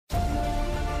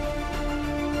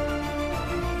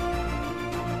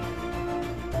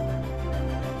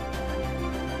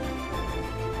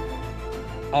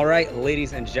All right,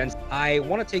 ladies and gents, I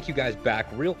want to take you guys back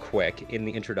real quick in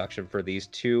the introduction for these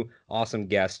two awesome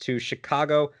guests to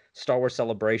Chicago Star Wars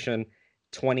Celebration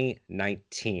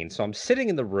 2019. So I'm sitting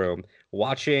in the room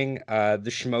watching the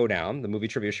Schmodown, the movie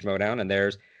trivia Schmodown, and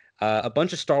there's a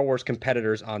bunch of Star Wars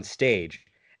competitors on stage.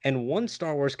 And one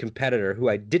Star Wars competitor who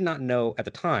I did not know at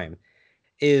the time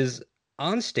is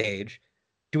on stage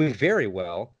doing very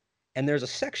well, and there's a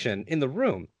section in the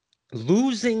room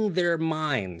losing their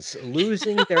minds,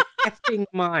 losing their effing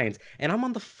minds. And I'm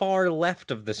on the far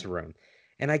left of this room.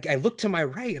 And I look to my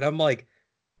right and I'm like,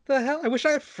 the hell? I wish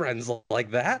I had friends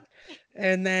like that.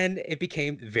 And then it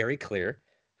became very clear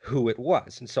who it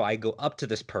was. And so I go up to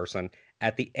this person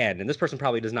at the end, and this person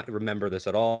probably does not remember this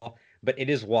at all, but it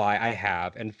is why I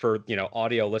have. And for,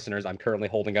 audio listeners, I'm currently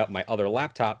holding up my other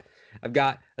laptop. I've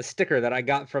got a sticker that I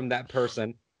got from that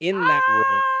person in that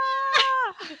room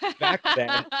back then,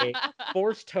 a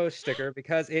Force Toast sticker,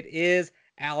 because it is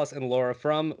Alice and Laura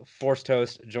from Force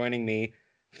Toast joining me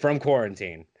from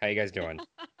quarantine. How you guys doing?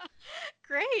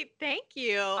 Great, thank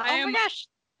you. I Oh my am gosh,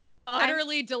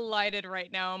 utterly delighted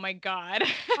right now. Oh my God.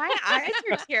 my eyes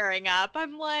are tearing up.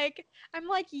 I'm like,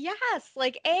 yes,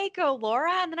 like, A, go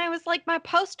Laura. And then I was like, my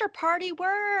poster party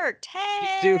worked.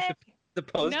 Dude, Hey. the No,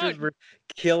 posters were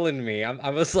killing me. I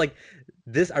was like,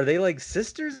 this are they like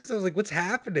sisters? I was like, what's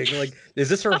happening? Like, is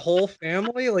this her whole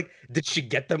family? Like, did she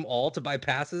get them all to buy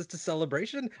passes to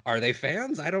Celebration? Are they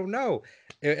fans? I don't know.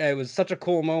 It was such a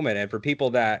cool moment. And for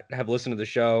people that have listened to the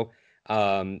show,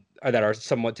 or that are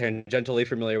somewhat tangentially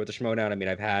familiar with the Schmodown, I mean,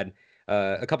 I've had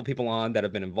a couple people on that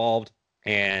have been involved,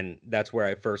 and that's where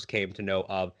I first came to know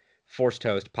of Force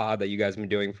Toast Pod that you guys have been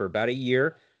doing for about a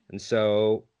year. And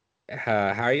so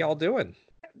how are y'all doing?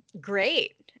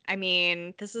 Great. I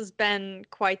mean, this has been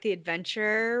quite the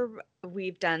adventure.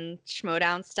 We've done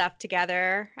Schmodown stuff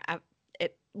together.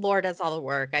 Laura does all the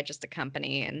work. I just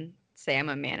accompany and say I'm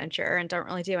a manager and don't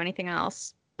really do anything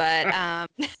else. But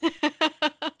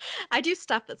I do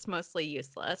stuff that's mostly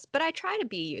useless, but I try to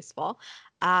be useful.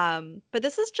 But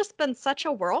this has just been such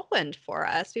a whirlwind for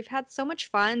us. We've had so much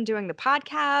fun doing the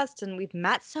podcast and we've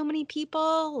met so many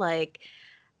people.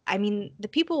 I mean, the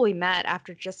people we met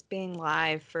after just being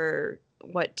live for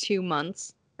what, 2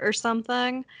 months or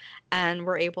something, and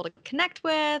we're able to connect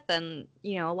with, and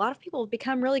a lot of people have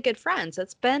become really good friends.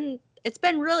 It's been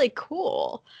really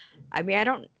cool. I mean, I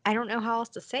don't know how else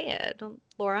to say it,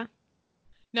 Laura.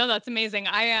 no, that's amazing.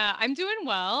 I'm doing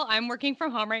well. I'm working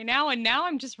from home right now, and now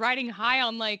I'm just riding high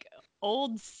on like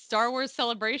old Star Wars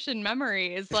Celebration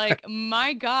memories. Like,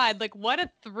 my God, like what a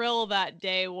thrill that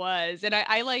day was. And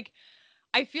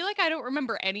I feel like I don't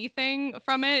remember anything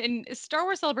from it. And Star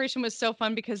Wars Celebration was so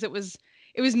fun because it was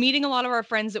meeting a lot of our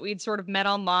friends that we'd sort of met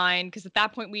online, because at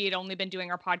that point we had only been doing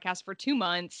our podcast for 2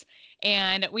 months,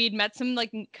 and we had met some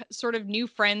like sort of new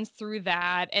friends through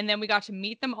that, and then we got to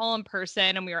meet them all in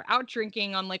person, and we were out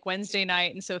drinking on like Wednesday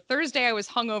night, and so Thursday I was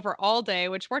hungover all day,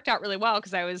 which worked out really well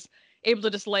because I was able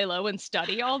to just lay low and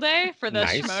study all day for the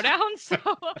Nice. Schmodown. So,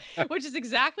 which is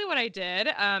exactly what I did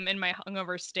in my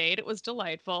hungover state. It was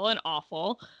delightful and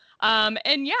awful.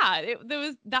 And yeah, there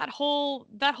was that whole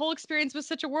experience was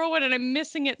such a whirlwind, and I'm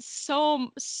missing it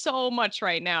so much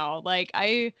right now. Like,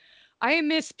 I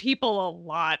miss people a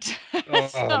lot. Oh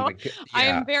So my god. I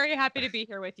Yeah. am very happy to be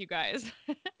here with you guys.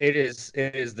 It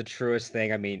is the truest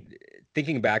thing. I mean,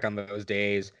 thinking back on those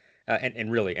days,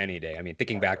 and really any day. I mean,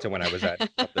 thinking back to when I was at,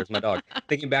 oh, there's my dog.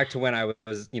 Thinking back to when I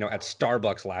was, at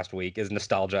Starbucks last week is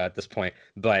nostalgia at this point.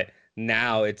 But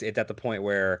now it's at the point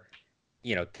where,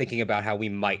 thinking about how we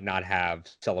might not have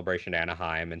Celebration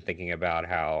Anaheim, and thinking about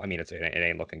how, I mean, it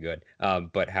ain't looking good.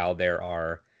 But how there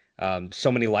are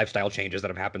so many lifestyle changes that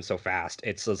have happened so fast.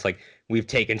 It's like we've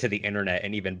taken to the internet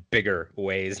in even bigger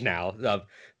ways now. Of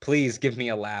please give me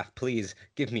a laugh, please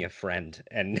give me a friend,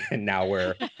 and now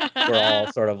we're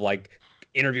all sort of like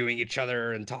interviewing each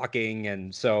other and talking.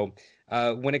 And so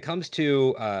when it comes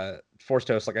to Force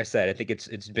Toast, like I said, I think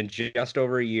it's been just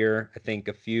over a year. I think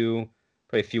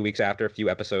probably a few weeks after, a few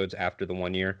episodes after the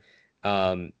 1 year.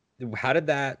 Um, how did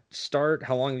that start?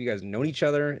 How long have you guys known each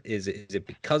other? Is it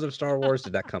because of Star Wars?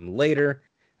 Did that come later?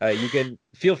 You can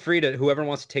feel free to whoever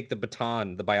wants to take the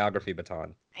baton, the biography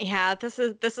baton. Yeah, this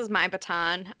is my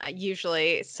baton,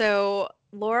 usually. So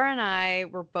Laura and I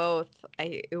were both.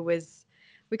 It was,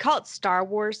 we call it Star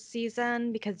Wars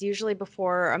season because usually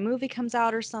before a movie comes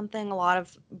out or something, a lot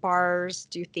of bars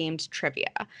do themed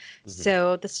trivia. Mhm.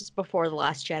 So this was before The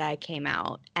Last Jedi came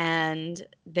out, and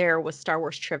there was Star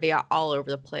Wars trivia all over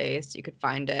the place. You could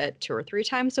find it 2 or 3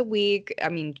 times a week. I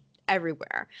mean,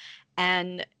 everywhere.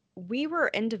 And we were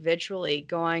individually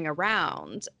going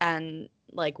around and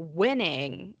like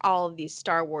winning all of these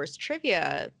Star Wars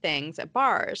trivia things at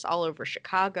bars all over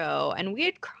Chicago. And we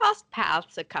had crossed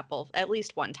paths at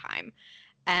least one time.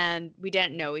 And we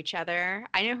didn't know each other.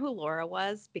 I know who Laura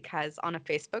was because on a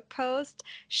Facebook post,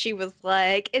 she was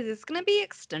like, "Is this going to be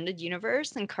extended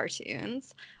universe and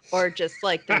cartoons or just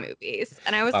like the movies?"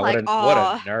 And I was Wow, like, what a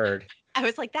 "Oh, nerd. I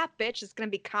was like, that bitch is going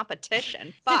to be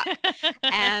competition. Fuck."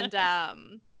 And so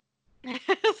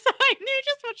I knew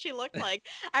just what she looked like.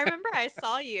 I remember I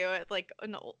saw you at like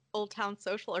an old Town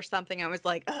Social or something. I was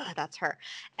like, "Oh, that's her."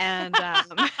 And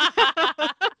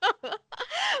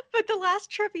but the last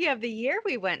trivia of the year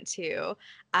we went to,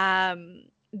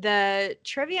 the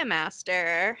trivia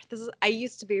master. I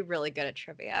used to be really good at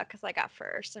trivia because I got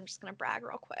first. I'm just gonna brag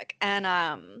real quick. And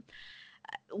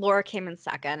Laura came in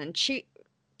second, and she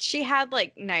had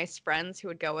like nice friends who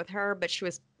would go with her, but she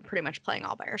was pretty much playing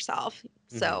all by herself.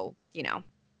 So,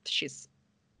 she's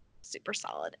super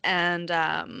solid. And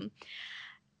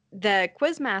the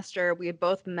quizmaster, we had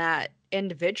both met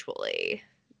individually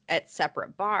at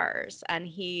separate bars, and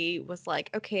he was like,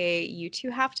 "Okay, you two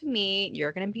have to meet.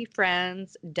 You're gonna be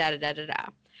friends. Da da da da da."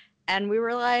 And we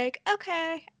were like,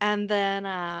 "Okay." And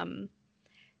then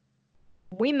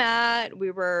we met.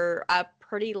 We were up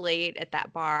pretty late at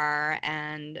that bar,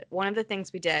 and one of the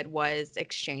things we did was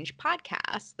exchange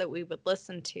podcasts that we would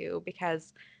listen to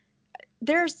because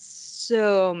there's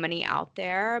so many out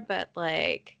there, but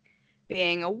like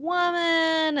being a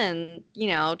woman and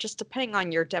just depending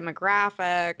on your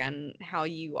demographic and how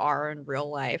you are in real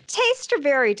life, tastes are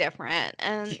very different.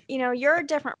 And you're a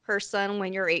different person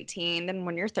when you're 18 than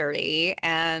when you're 30,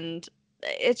 and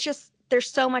it's just there's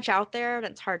so much out there and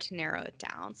it's hard to narrow it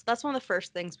down. So that's one of the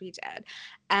first things we did.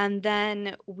 And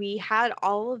then we had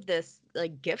all of this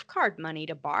like gift card money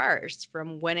to bars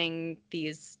from winning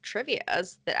these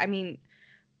trivias that, I mean,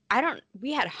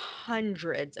 we had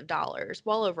hundreds of dollars,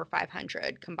 well over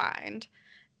 500 combined.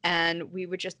 And we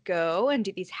would just go and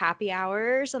do these happy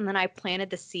hours. And then I planted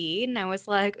the seed and I was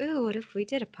like, "Ooh, what if we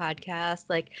did a podcast,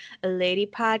 like a lady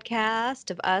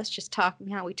podcast of us just talking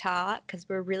how we talk because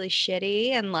we're really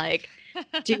shitty and like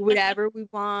do whatever we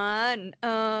want."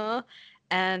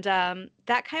 And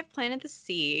that kind of planted the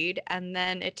seed. And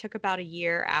then it took about a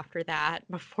year after that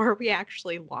before we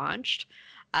actually launched.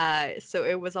 So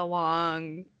it was a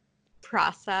long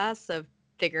process of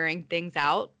figuring things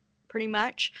out pretty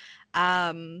much.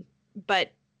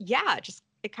 But yeah, just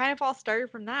it kind of all started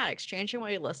from that, exchanging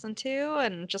what you listen to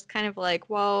and just kind of like,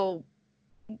 well,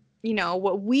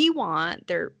 what we want,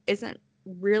 there isn't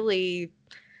really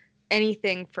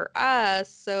anything for us,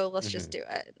 so let's just do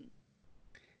it.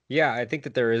 Yeah, I think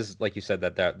that there is, like you said,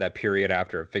 that period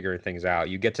after figuring things out.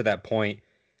 You get to that point.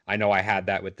 I know I had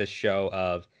that with this show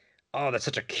of, oh, that's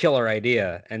such a killer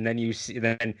idea, and then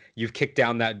then you've kicked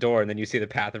down that door, and then you see the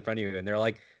path in front of you, and they're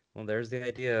like, well, there's the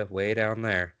idea way down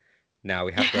there. Now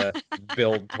we have to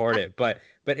build toward it. But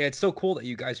it's so cool that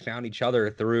you guys found each other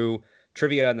through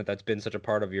trivia, and that's been such a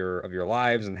part of your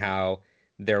lives, and how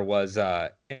there was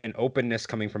an openness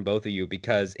coming from both of you,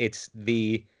 because it's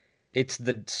the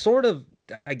sort of,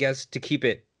 I guess, to keep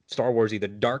it Star Warsy, the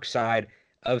dark side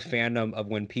of fandom, of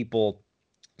when people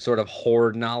sort of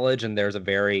hoard knowledge, and there's a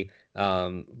very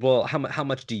well, how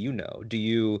much do you know? Do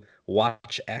you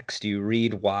watch X? Do you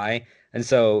read Y? And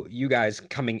so you guys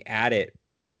coming at it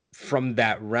from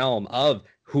that realm of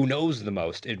who knows the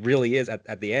most. It really is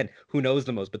at the end, who knows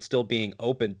the most, but still being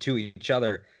open to each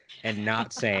other and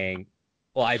not saying,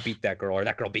 well, I beat that girl or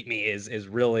that girl beat me, is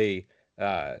really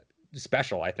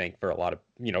special, I think, for a lot of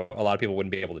people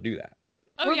wouldn't be able to do that.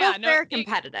 Oh, We're yeah, both very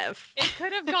competitive. It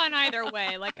could have gone either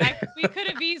way. Like we could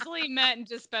have easily met and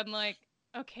just been like,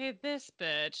 okay, this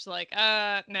bitch, like,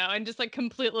 no, and just like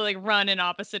completely like run in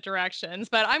opposite directions.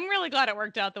 But I'm really glad it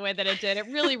worked out the way that it did. It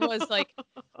really was like,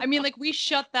 I mean, like we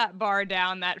shut that bar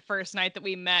down that first night that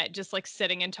we met, just like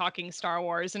sitting and talking Star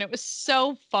Wars. And it was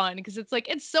so fun because it's like,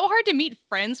 it's so hard to meet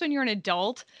friends when you're an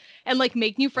adult and like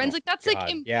make new friends. Like that's like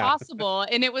impossible.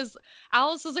 And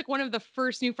Alice was like one of the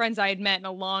first new friends I had met in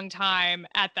a long time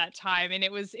at that time. And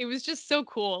it was just so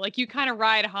cool. Like you kind of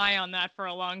ride high on that for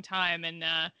a long time. And,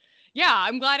 yeah,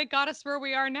 I'm glad it got us where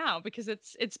we are now because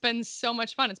it's been so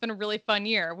much fun. It's been a really fun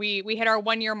year. We hit our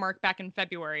 1 year mark back in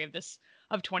February of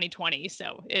 2020.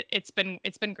 So it's been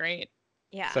great.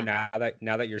 Yeah. So now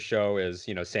that your show is,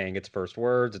 saying its first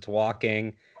words, it's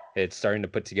walking, it's starting to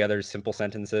put together simple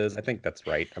sentences. I think that's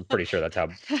right. I'm pretty sure that's a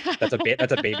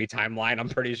baby timeline. I'm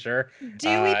pretty sure.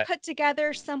 Do we put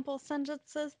together simple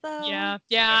sentences though?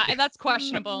 Yeah, and that's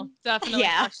questionable. Definitely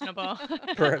questionable.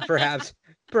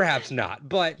 Perhaps not.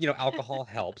 But alcohol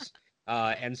helps.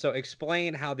 And so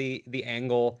explain how the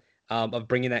angle of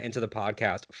bringing that into the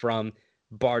podcast from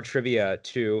bar trivia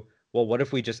to, well, what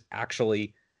if we just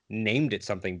actually named it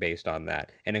something based on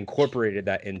that and incorporated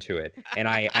that into it? And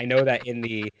I know that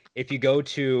if you go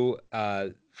to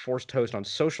Forced Toast on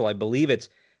social, I believe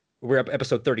we're up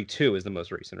episode 32 is the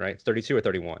most recent, right? It's 32 or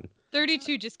 31.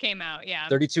 32 just came out, yeah.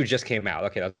 32 just came out.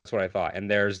 Okay, that's what I thought. And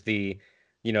there's the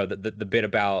bit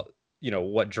about,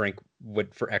 what drink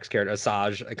would for X character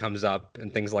Asajj comes up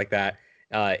and things like that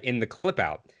in the clip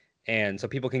out. And so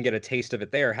people can get a taste of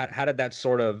it there. How did that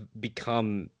sort of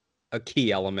become a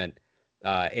key element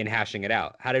in hashing it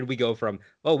out? How did we go from,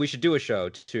 oh, we should do a show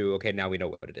to, okay, now we know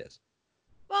what it is?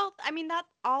 Well, I mean, that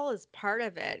all is part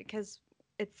of it because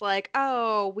it's like,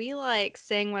 oh, we like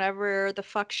saying whatever the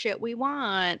fuck shit we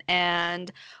want,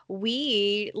 and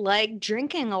we like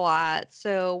drinking a lot.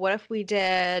 So, what if we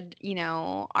did,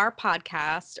 our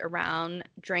podcast around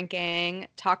drinking,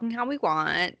 talking how we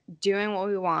want, doing what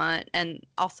we want, and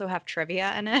also have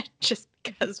trivia in it, just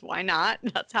because why not?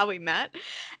 That's how we met.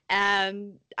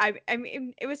 And I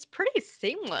mean, it was pretty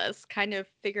seamless kind of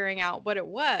figuring out what it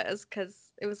was because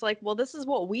it was like, well, this is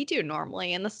what we do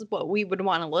normally, and this is what we would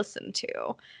want to listen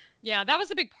to. Yeah, that was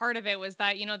a big part of it was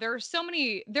that,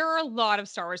 there are a lot of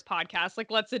Star Wars podcasts. Like,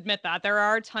 let's admit that there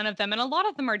are a ton of them and a lot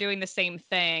of them are doing the same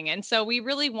thing. And so we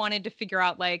really wanted to figure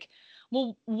out like,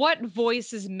 well, what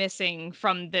voice is missing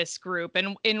from this group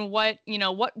and in what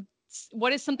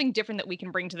is something different that we can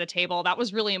bring to the table. That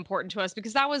was really important to us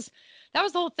because that was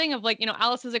the whole thing of like,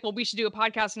 Alice is like, well, we should do a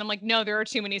podcast. And I'm like, no, there are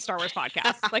too many Star Wars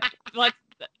podcasts. Like,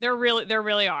 there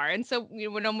really are. And so,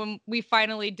 when we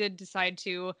finally did decide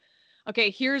to, okay,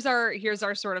 here's our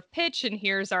sort of pitch and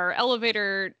here's our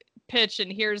elevator pitch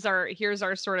and here's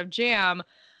our sort of jam,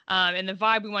 and the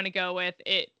vibe we want to go with,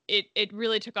 it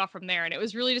really took off from there. And it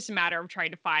was really just a matter of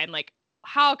trying to find like,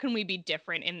 how can we be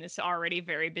different in this already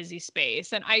very busy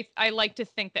space? And I like to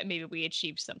think that maybe we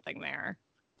achieved something there.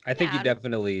 I think you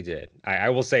definitely did. I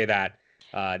will say that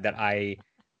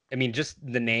I mean, just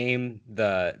the name,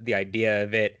 the idea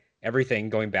of it, everything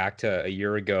going back to a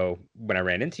year ago when I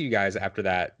ran into you guys after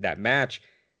that match,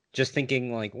 just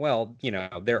thinking like, well,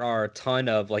 there are a ton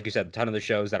of, like you said, a ton of the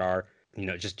shows that are,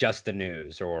 just the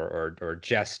news or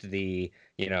just the,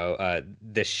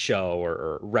 this show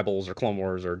or Rebels or Clone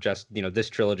Wars or just, this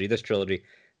trilogy,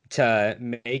 to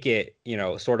make it,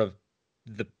 sort of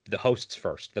the hosts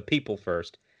first, the people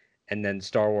first, and then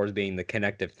Star Wars being the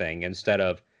connective thing instead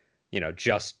of,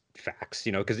 just facts,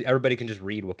 because everybody can just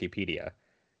read Wikipedia,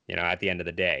 at the end of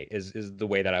the day is the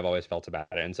way that I've always felt about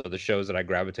it. And so the shows that I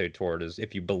gravitate toward is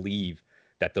if you believe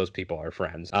that those people are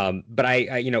friends. But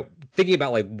I thinking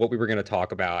about like what we were going to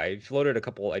talk about, I floated a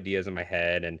couple ideas in my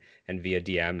head and via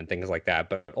DM and things like that.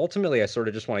 But ultimately, I sort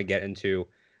of just want to get into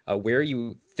where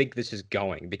you think this is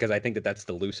going, because I think that that's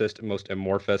the loosest, most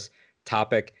amorphous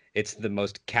topic. It's the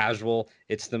most casual.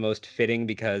 It's the most fitting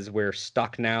because we're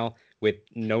stuck now with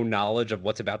no knowledge of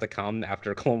what's about to come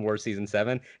after Clone Wars Season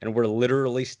 7. And we're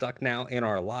literally stuck now in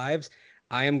our lives.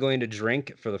 I am going to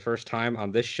drink for the first time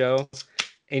on this show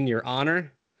in your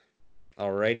honor.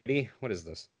 Alrighty. What is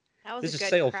this? That was this a is good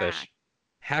Sailfish.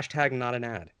 crack. Hashtag not an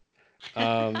ad.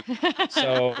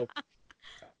 So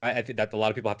I think that a lot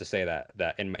of people have to say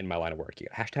that in my line of work. You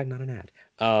got hashtag not an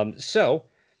ad. So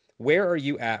where are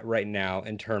you at right now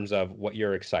in terms of what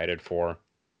you're excited for?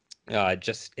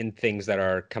 Just in things that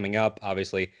are coming up.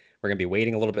 Obviously, we're going to be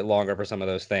waiting a little bit longer for some of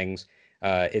those things.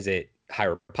 Is it High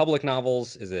Republic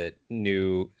novels? Is it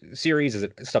new series? Is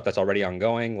it stuff that's already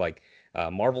ongoing, like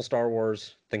Marvel, Star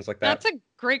Wars, things like that? That's a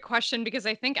great question because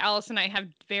I think Alice and I have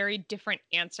very different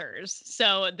answers.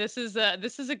 So this is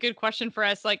a good question for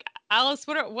us. Like, Alice,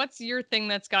 what's your thing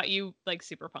that's got you like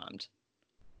super pumped?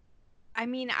 I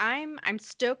mean, I'm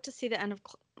stoked to see the end of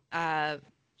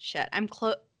I'm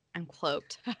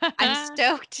cloaked. I'm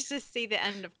stoked to see the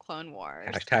end of Clone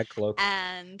Wars. Hashtag cloaked.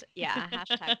 And yeah,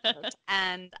 hashtag cloaked.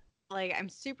 And like, I'm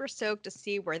super stoked to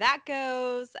see where that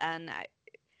goes. And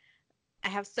I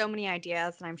have so many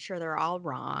ideas, and I'm sure they're all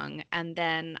wrong. And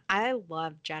then I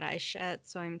love Jedi shit,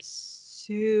 so I'm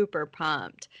super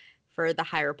pumped for the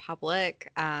High Republic.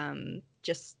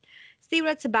 Just see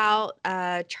what it's about.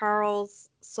 Charles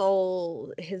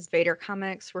Soule, his Vader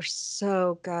comics were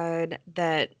so good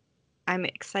that I'm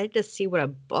excited to see what a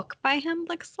book by him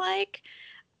looks like,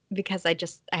 because I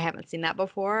haven't seen that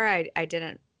before. I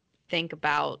didn't think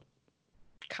about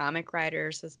comic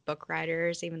writers as book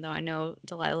writers, even though I know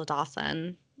Delilah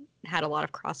Dawson had a lot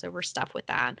of crossover stuff with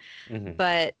that. Mm-hmm.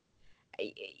 But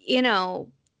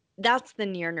that's the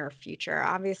near future.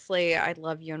 Obviously, I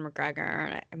love Ewan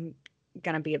McGregor. I'm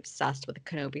gonna be obsessed with the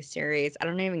Kenobi series. I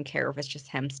don't even care if it's just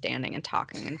him standing and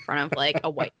talking in front of like a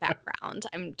white background.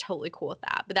 I'm totally cool with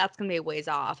that. But that's gonna be a ways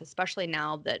off, especially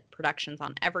now that productions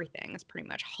on everything is pretty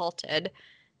much halted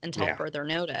until Yeah. further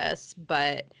notice.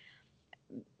 But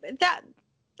that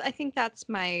I think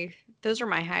those are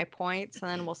my high points,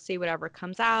 and then we'll see whatever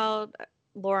comes out.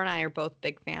 Laura and I are both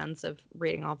big fans of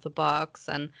reading all the books,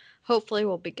 and hopefully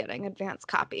we'll be getting advanced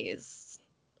copies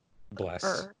Bless.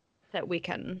 or that we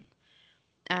can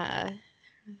uh,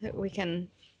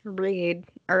 read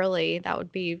early. That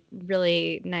would be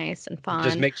really nice and fun.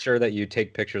 Just make sure that you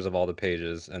take pictures of all the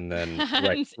pages and then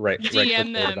write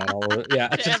DM them on all of it. Yeah,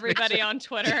 to everybody on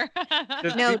Twitter.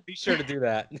 Just No. be sure to do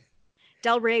that.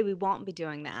 Del Rey, we won't be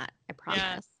doing that. I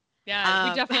promise. Yeah,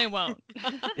 we definitely won't.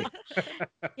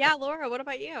 Yeah, Laura, what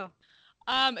about you?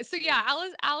 So yeah,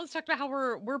 Alice talked about how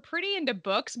we're pretty into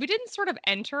books. We didn't sort of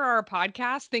enter our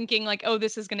podcast thinking like, oh,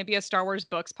 this is going to be a Star Wars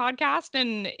books podcast,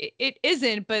 and it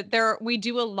isn't. But we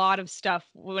do a lot of stuff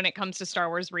when it comes to Star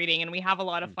Wars reading, and we have a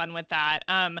lot of fun with that.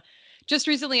 Just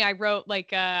recently, I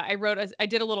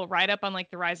did a little write up on like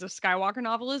the Rise of Skywalker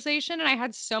novelization, and I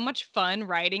had so much fun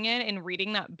writing it and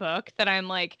reading that book that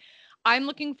I'm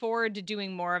looking forward to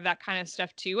doing more of that kind of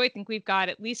stuff too. I think we've got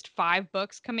at least 5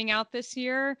 books coming out this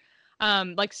year.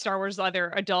 Like Star Wars,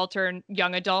 either adult or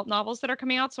young adult novels that are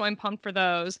coming out. So I'm pumped for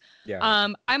those. Yeah.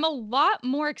 I'm a lot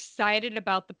more excited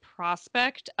about the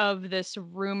prospect of this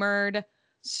rumored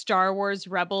Star Wars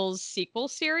Rebels sequel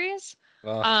series.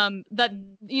 That,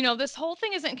 this whole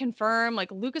thing isn't confirmed. Like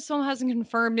Lucasfilm hasn't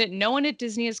confirmed it. No one at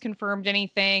Disney has confirmed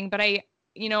anything, but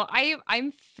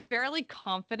I'm fairly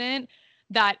confident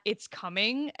that it's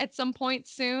coming at some point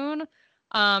soon.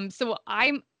 So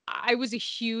I was a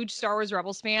huge Star Wars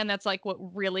Rebels fan. That's like what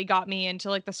really got me into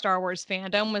like the Star Wars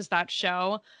fandom, was that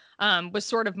show, was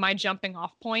sort of my jumping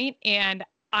off point. And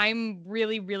I'm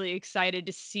really, really excited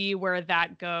to see where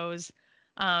that goes,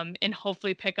 and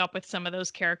hopefully pick up with some of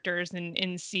those characters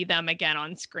and see them again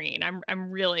on screen.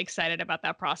 I'm really excited about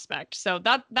that prospect. So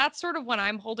that's sort of what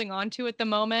I'm holding on to at the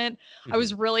moment. I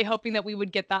was really hoping that we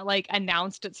would get that like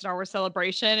announced at Star Wars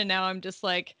Celebration, and now I'm just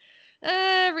like,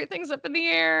 everything's up in the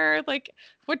air. Like,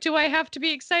 what do I have to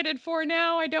be excited for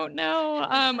now? I don't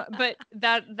know. But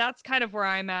that's kind of where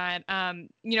I'm at.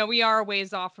 We are a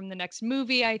ways off from the next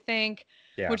movie, I think,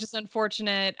 which is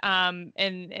unfortunate. And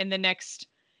the next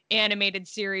animated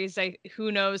series,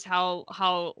 who knows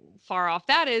how far off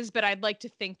that is, but I'd like to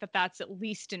think that that's at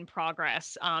least in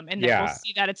progress, and that we'll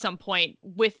see that at some point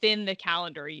within the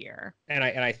calendar year. And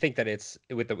I think that it's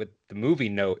with the movie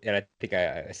note, and I think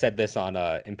I said this on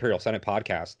Imperial Senate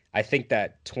podcast. I think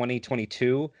that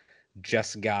 2022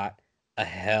 just got a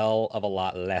hell of a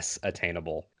lot less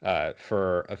attainable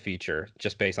for a feature,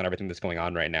 just based on everything that's going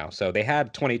on right now. So they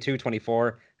had 22,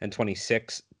 24, and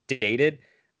 26 dated.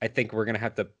 I think we're gonna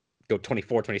have to go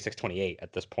 24, 26, 28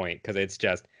 at this point, because it's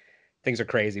just, things are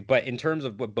crazy. But in terms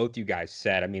of what both you guys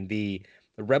said, I mean, the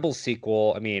Rebels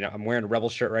sequel, I mean, I'm wearing a Rebel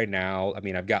shirt right now. I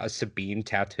mean, I've got a Sabine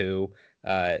tattoo.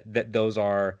 That those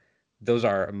are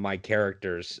my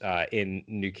characters in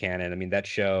new canon. I mean, that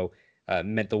show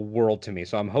meant the world to me.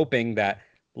 So I'm hoping that,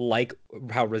 like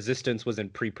how Resistance was in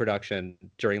pre-production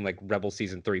during like Rebel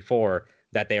season 3, 4,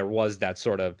 that there was that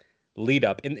sort of lead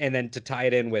up, and then to tie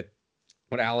it in with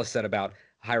what Alice said about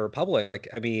High Republic,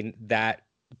 I mean, that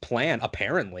plan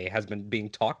apparently has been being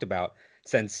talked about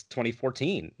since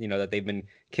 2014, that they've been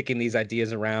kicking these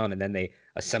ideas around, and then they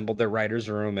assembled their writer's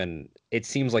room, and it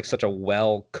seems like such a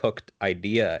well-cooked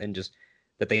idea, and just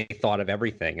that they thought of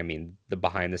everything. I mean, the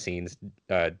behind-the-scenes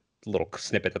little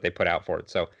snippet that they put out for it.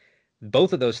 So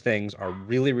both of those things are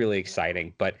really, really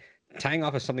exciting. But tying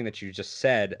off of something that you just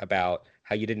said about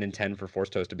how you didn't intend for Force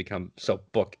Toast to become so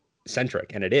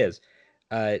book-centric, and it is,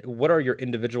 what are your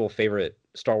individual favorite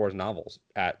Star Wars novels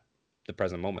at the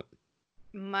present moment?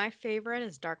 My favorite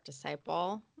is Dark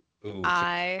Disciple. Ooh.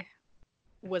 I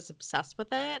was obsessed with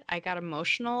it. I got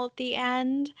emotional at the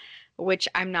end, which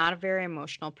I'm not a very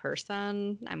emotional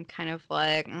person. I'm kind of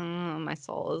like, my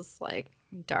soul is like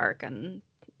dark and,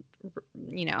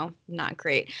 not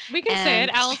great. We can say it.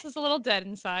 Alice is a little dead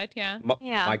inside. Yeah.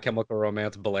 My Chemical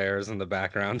Romance blares in the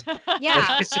background.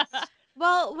 Yeah.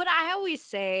 Well, what I always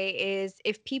say is,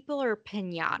 if people are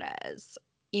piñatas,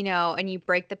 and you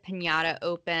break the piñata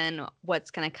open,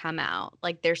 what's going to come out?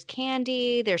 Like, there's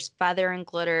candy, there's feather and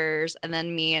glitters, and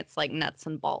then me, it's like nuts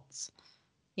and bolts,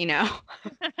 It's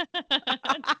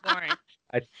boring.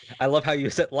 I love how you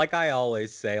said, like I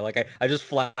always say, like I just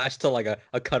flashed to like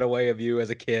a cutaway of you as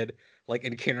a kid, like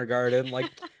in kindergarten,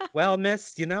 like, well,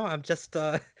 miss, I'm just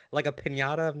like a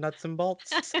pinata of nuts and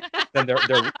bolts. Then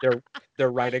they're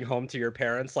writing home to your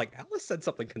parents like, Alice said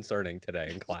something concerning today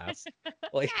in class.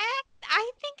 Like,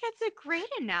 I think it's a great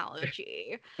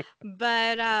analogy.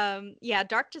 But yeah,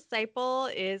 Dark Disciple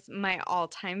is my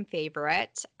all-time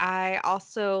favorite. I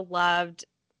also loved,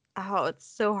 oh, it's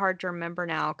so hard to remember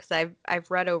now because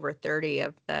I've read over 30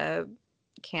 of the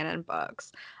canon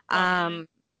books. Love it.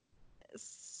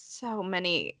 So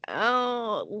many.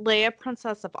 Oh, Leia,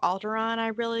 Princess of Alderaan, I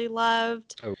really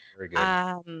loved. oh, very good.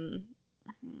 Um,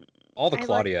 All the I like,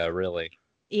 Claudia, really.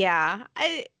 yeah.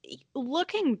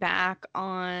 Looking back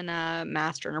on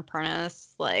Master and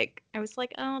Apprentice, like I was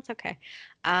like, oh, it's okay.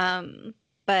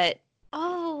 But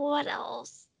oh, what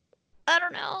else? I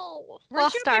don't know. Weren't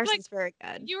Lost you a big, Stars like, is very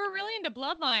good. you were really into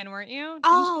Bloodline, weren't you? Didn't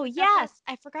you Oh, like that book? yes,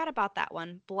 I forgot about that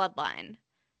one. Bloodline.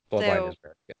 Bloodline So is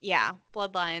very good. yeah,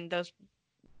 Bloodline.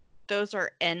 Those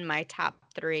are in my top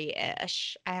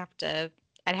 3-ish. I'd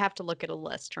have to look at a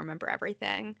list to remember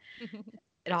everything.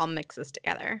 It all mixes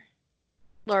together.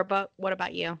 Laura, but what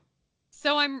about you?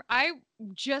 So I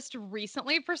just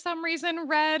recently for some reason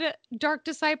read Dark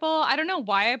Disciple. I don't know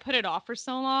why I put it off for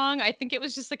so long. I think it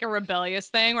was just like a rebellious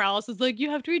thing where Alice was like, "You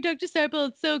have to read Dark Disciple.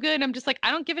 It's so good." And I'm just like,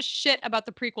 I don't give a shit about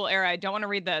the prequel era. I don't want to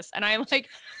read this. And I like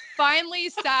finally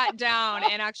sat down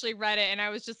and actually read it and I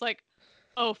was just like,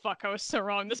 "Oh fuck, I was so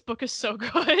wrong. This book is so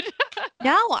good."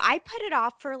 No, I put it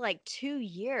off for like 2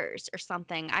 years or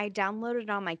something. I downloaded it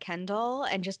on my Kindle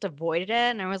and just avoided it.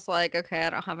 And I was like, okay,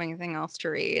 I don't have anything else to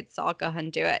read, so I'll go ahead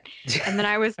and do it. And then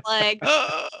I was like,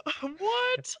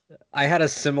 what? I had a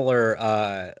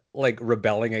similar like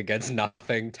rebelling against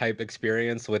nothing type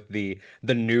experience with the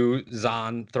new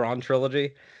Zahn Thrawn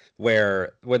trilogy,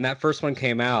 where when that first one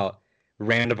came out,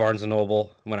 ran to Barnes and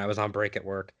Noble when I was on break at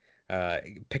work, uh,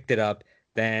 picked it up,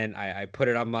 then I put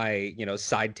it on my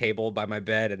side table by my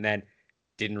bed, and then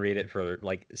didn't read it for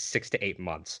like 6 to 8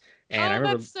 months. And Oh,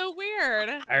 that's so weird.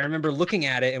 I remember looking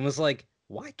at it and was like,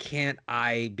 why can't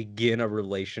I begin a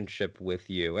relationship with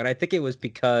you? And I think it was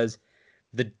because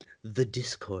the the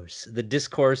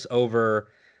discourse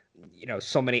over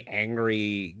so many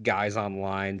angry guys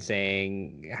online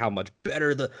saying how much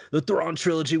better the Thrawn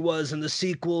trilogy was and the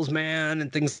sequels, man,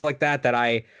 and things like that, that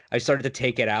I started to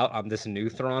take it out on this new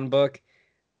Thrawn book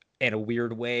in a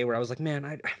weird way where I was like, man,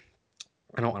 I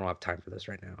don't have time for this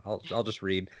right now. I'll just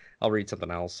read. I'll read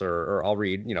something else, or I'll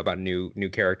read about new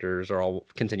characters, or I'll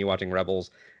continue watching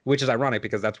Rebels, which is ironic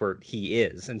because that's where he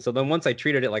is. And so then once I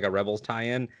treated it like a Rebels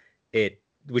tie-in,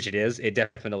 which it is, it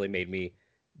definitely made me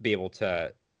be able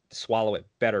to swallow it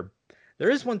better.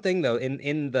 There is one thing though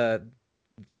in the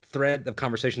thread of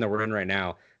conversation that we're in right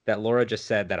now that Laura just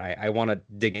said that I want to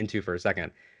dig into for a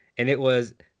second, and it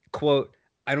was, quote,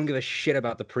 "I don't give a shit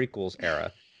about the prequels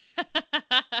era."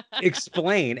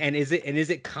 Explain. And is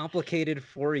it complicated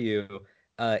for you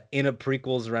in a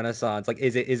prequels renaissance? Like,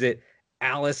 is it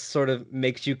Alice sort of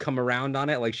makes you come around on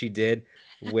it like she did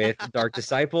with Dark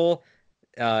Disciple?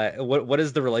 What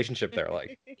is the relationship there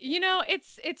like?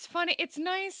 It's funny. It's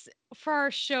nice for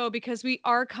our show because we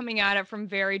are coming at it from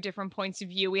very different points of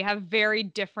view. We have very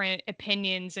different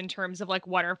opinions in terms of like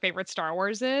what our favorite Star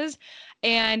Wars is.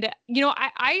 And,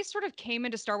 I sort of came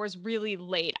into Star Wars really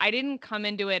late. I didn't come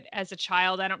into it as a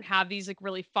child. I don't have these like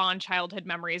really fond childhood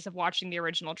memories of watching the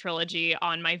original trilogy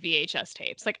on my VHS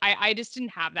tapes. Like I just didn't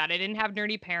have that. I didn't have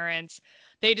nerdy parents.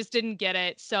 They just didn't get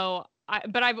it. So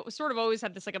but I've sort of always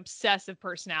had this like obsessive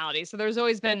personality. So there's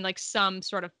always been like some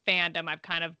sort of fandom I've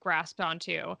kind of grasped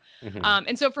onto. Mhm.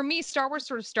 And so for me, Star Wars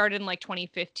sort of started in like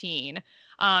 2015.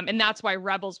 And that's why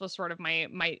Rebels was sort of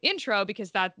my intro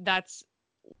because that's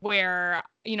where,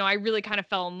 I really kind of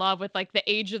fell in love with like the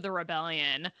Age of the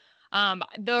Rebellion.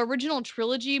 The original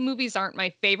trilogy movies aren't my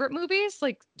favorite movies.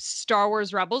 Like Star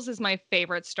Wars Rebels is my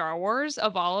favorite Star Wars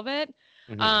of all of it.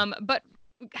 Mhm. But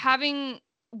having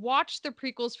watched the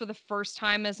prequels for the first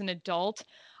time as an adult,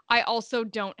 I also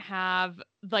don't have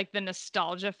like the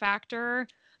nostalgia factor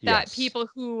that Yes. people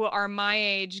who are my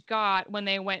age got when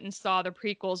they went and saw the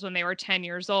prequels when they were 10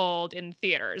 years old in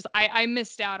theaters. I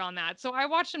missed out on that. So I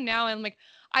watch them now and like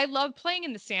I love playing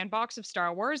in the sandbox of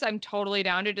Star Wars. I'm totally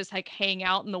down to just like hang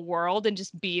out in the world and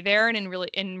just be there and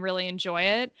really enjoy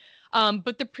it.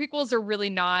 But the prequels are really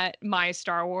not my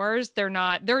Star Wars. They're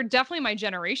definitely my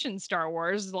generation Star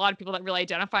Wars. There's a lot of people that really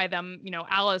identify them,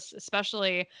 Alice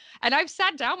especially. And I've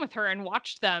sat down with her and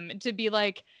watched them to be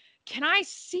like, can I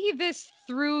see this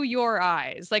through your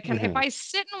eyes? Like, if Mhm. I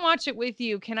sit and watch it with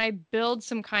you, can I build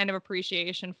some kind of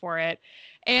appreciation for it?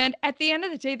 And at the end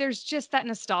of the day, there's just that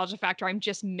nostalgia factor I'm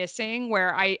just missing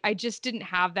where I just didn't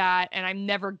have that and I'm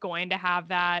never going to have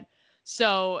that.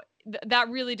 So that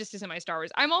really just isn't my Star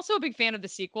Wars. I'm also a big fan of the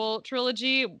sequel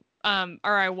trilogy, or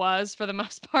I was for the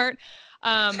most part,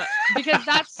 because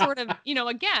that's sort of,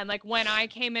 again, like when I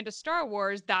came into Star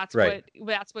Wars, that's Right.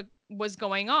 what was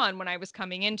going on when I was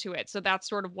coming into it. So that's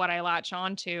sort of what I latch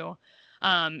onto,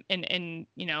 and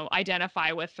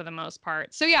identify with for the most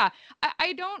part. So yeah,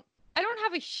 I don't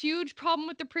have a huge problem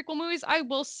with the prequel movies. I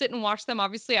will sit and watch them.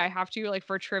 Obviously, I have to, like,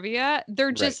 for trivia. They're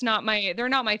Right. just they're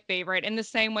not my favorite, in the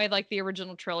same way like the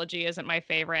original trilogy isn't my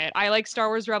favorite. I like Star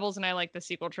Wars Rebels and I like the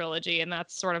sequel trilogy, and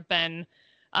that's sort of been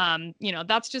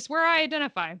that's just where I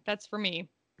identify. That's for me.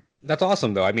 That's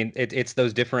awesome, though. I mean, it's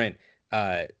those different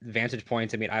vantage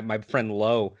points. I mean, my friend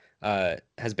Lo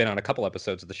has been on a couple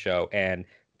episodes of the show, and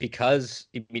because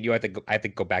I mean, I have to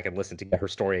go back and listen to get her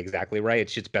story exactly right.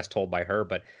 It's best told by her,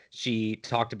 but she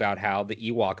talked about how the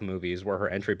Ewok movies were her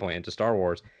entry point into Star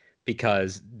Wars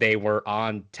because they were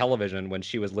on television when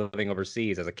she was living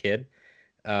overseas as a kid,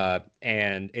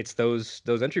 and it's those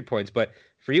entry points. But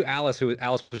for you, Alice was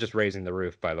just raising the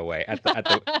roof, by the way, at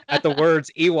the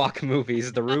words Ewok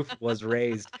movies, the roof was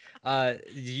raised.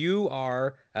 You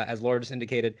are, as Laura just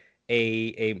indicated,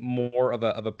 a more of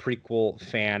a prequel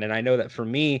fan, and I know that for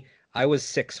me, I was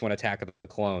 6 when Attack of the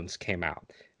Clones came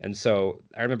out, and so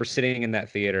I remember sitting in that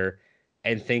theater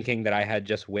and thinking that I had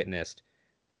just witnessed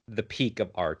the peak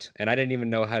of art, and I didn't even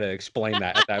know how to explain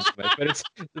that at that moment.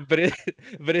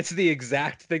 But it's the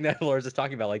exact thing that Laura's just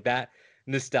talking about, like that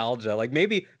nostalgia. Like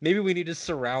maybe we need to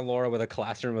surround Laura with a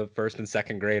classroom of first and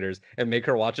second graders and make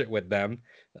her watch it with them.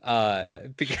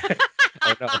 Because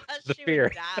oh no, the She fear.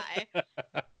 would die.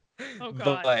 Oh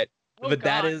God. But Oh but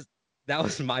God. that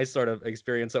was my sort of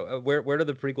experience. So where do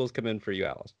the prequels come in for you,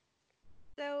 Alice?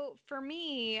 So for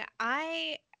me,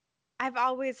 I've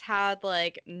always had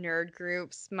like nerd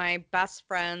groups. My best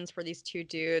friends were these two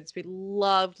dudes. We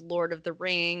loved Lord of the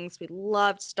Rings. We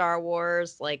loved Star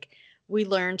Wars. Like we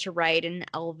learned to write in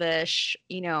Elvish,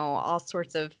 all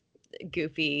sorts of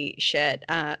goofy shit.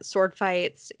 Sword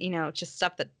fights, just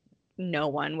stuff that no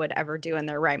one would ever do in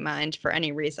their right mind for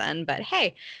any reason. But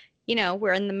hey,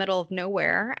 we're in the middle of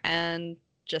nowhere and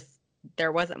just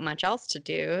there wasn't much else to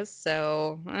do.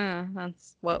 So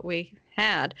that's what we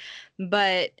had.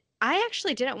 But I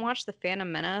actually didn't watch The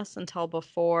Phantom Menace until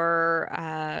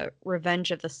before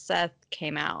Revenge of the Sith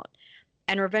came out.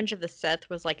 And Revenge of the Sith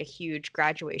was like a huge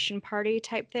graduation party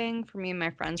type thing for me and my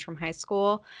friends from high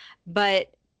school.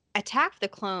 But Attack of the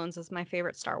Clones is my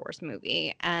favorite Star Wars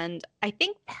movie. And I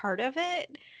think part of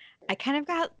it, I kind of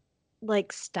got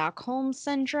like Stockholm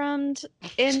syndromed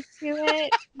into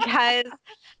it because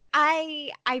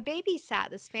I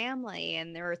babysat this family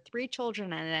and there were 3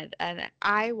 children in it and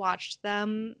I watched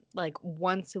them like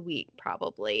once a week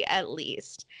probably at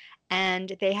least.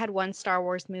 And they had one Star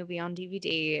Wars movie on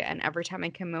DVD and every time I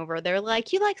came over they're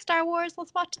like, "You like Star Wars?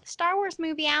 Let's watch the Star Wars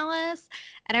movie, Alice."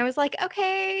 And I was like,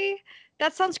 "Okay,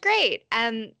 that sounds great."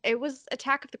 And it was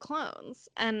Attack of the Clones.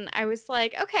 And I was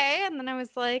like, "Okay." And then I was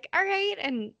like, "All right."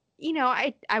 And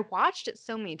I watched it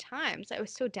so many times. I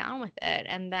was so down with it.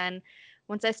 And then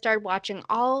once I started watching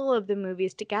all of the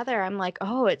movies together, I'm like,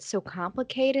 oh, it's so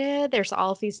complicated. There's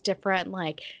all these different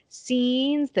like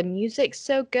scenes. The music's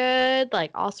so good,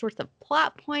 like all sorts of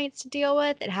plot points to deal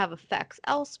with. It have effects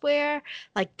elsewhere.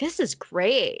 Like this is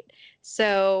great.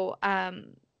 So,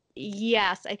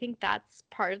 yes, I think that's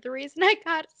part of the reason I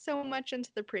got so much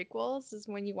into the prequels is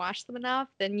when you watch them enough,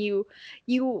 then you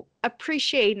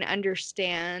appreciate and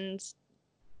understand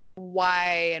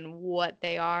why and what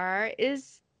they are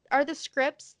the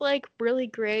scripts like really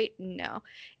great? No.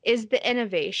 Is the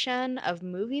innovation of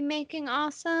movie making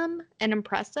awesome and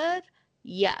impressive?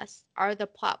 Yes. Are the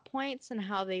plot points and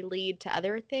how they lead to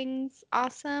other things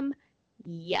awesome?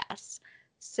 Yes.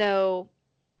 So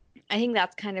I think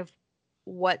that's kind of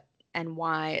what and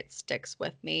why it sticks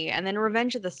with me. And then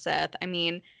Revenge of the Sith, I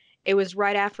mean, it was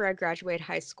right after I graduated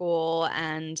high school,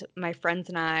 and my friends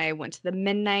and I went to the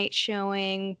midnight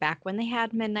showing back when they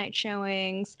had midnight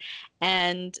showings.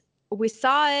 And we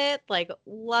saw it, like,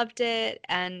 loved it.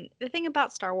 And the thing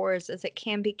about Star Wars is it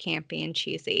can be campy and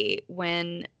cheesy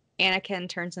when Anakin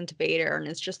turns into Vader and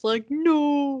is just like,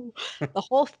 no. The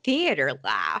whole theater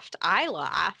laughed. I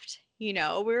laughed. We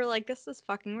were like, this is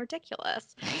fucking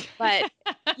ridiculous. But,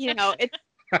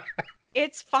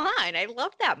 it's fine. I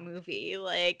love that movie.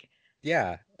 Like,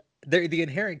 Yeah, the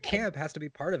inherent camp has to be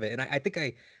part of it, and I think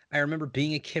I remember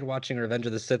being a kid watching Revenge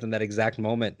of the Sith in that exact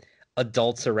moment,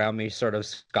 adults around me sort of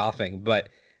scoffing, but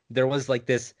there was like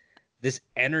this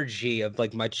energy of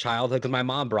like my childhood because my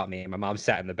mom brought me. My mom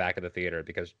sat in the back of the theater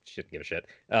because she didn't give a shit.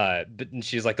 And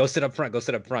she's like, go sit up front,"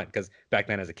 because back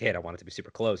then as a kid I wanted to be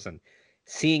super close and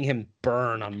seeing him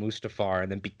burn on Mustafar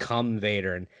and then become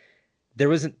Vader there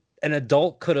was an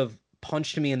adult could have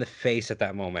punched me in the face at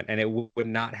that moment, and it would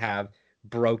not have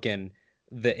broken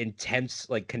the intense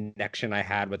like connection I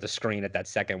had with the screen at that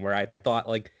second, where I thought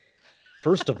like,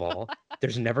 first of all,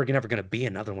 there's never gonna be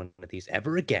another one of these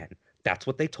ever again. That's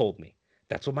what they told me.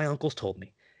 That's what my uncles told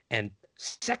me. And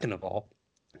second of all,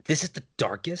 this is the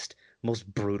darkest,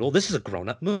 most brutal. This is a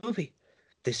grown-up movie.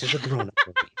 This is a grown-up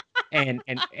movie. And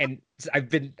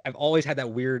I've always had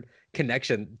that weird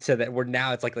connection to that, where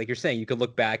now it's like you're saying, you could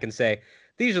look back and say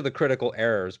these are the critical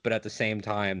errors, but at the same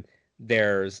time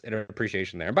there's an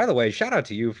appreciation there. And by the way, shout out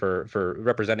to you for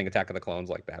representing Attack of the Clones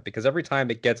like that, because every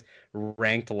time it gets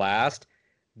ranked last,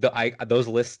 those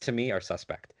lists to me are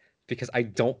suspect, because I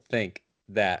don't think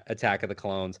that Attack of the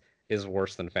Clones is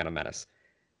worse than Phantom Menace.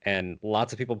 And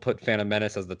lots of people put Phantom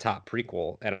Menace as the top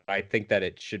prequel, and I think that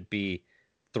it should be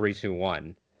 3, 2,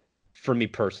 1 for me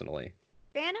personally.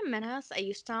 Phantom Menace I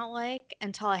used to not like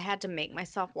until I had to make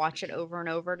myself watch it over and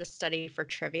over to study for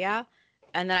trivia.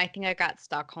 And then I think I got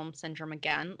Stockholm Syndrome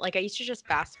again. Like I used to just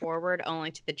fast forward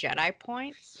only to the Jedi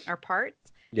points or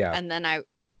parts. Yeah. And then I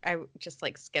just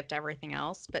like skipped everything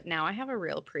else. But now I have a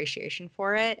real appreciation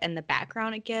for it and the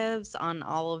background it gives on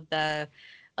all of the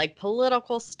like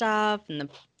political stuff and the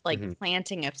like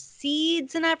planting of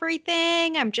seeds and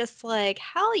everything. I'm just like,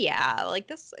 hell yeah, like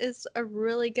this is a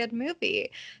really good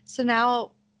movie. So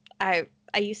now I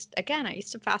used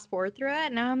to fast forward through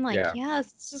it. Now I'm like,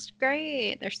 yes, this is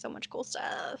great. There's so much cool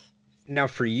stuff. Now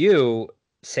for you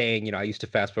saying, I used to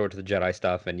fast forward to the Jedi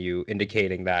stuff, and you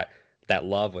indicating that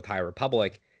love with High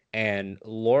Republic, and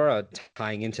Laura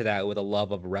tying into that with a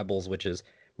love of Rebels, which is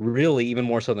really even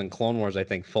more so than Clone Wars, I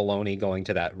think Filoni going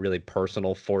to that really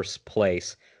personal Force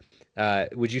place.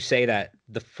 Would you say that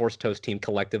the Force Toast team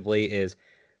collectively is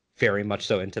very much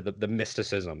so into the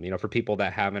mysticism? For people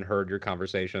that haven't heard your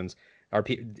conversations,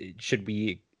 should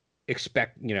we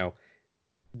expect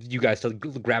you guys to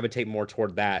gravitate more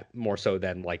toward that more so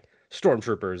than like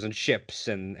stormtroopers and ships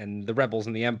and the rebels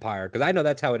and the Empire? Because I know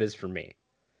that's how it is for me.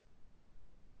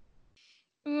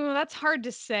 Ooh, that's hard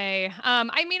to say.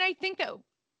 I mean, I think that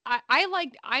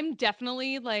I'm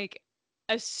definitely like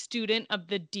a student of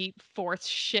the deep Force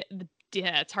shit.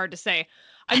 Yeah, it's hard to say.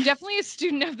 I'm definitely a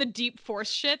student of the deep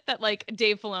Force shit that like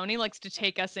Dave Filoni likes to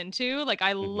take us into. Like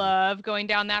I love going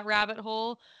down that rabbit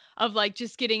hole of like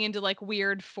just getting into like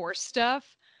weird Force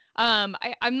stuff. I'm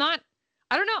not,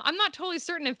 I don't know. I'm not totally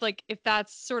certain if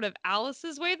that's sort of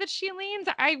Alice's way that she leans.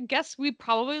 I guess we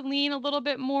probably lean a little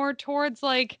bit more towards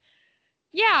like,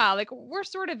 yeah, like we're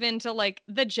sort of into like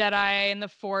the Jedi and the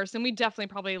Force, and we definitely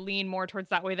probably lean more towards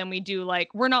that way than we do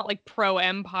like we're not like pro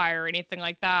Empire or anything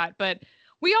like that. But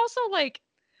we also like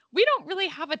we don't really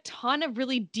have a ton of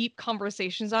really deep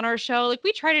conversations on our show. Like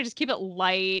we try to just keep it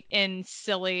light and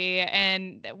silly,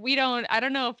 and I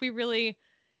don't know if we really,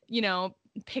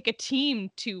 pick a team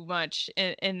too much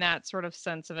in that sort of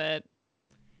sense of it.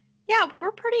 Yeah,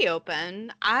 we're pretty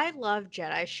open. I love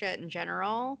Jedi shit in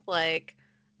general. Like,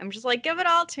 I'm just like, give it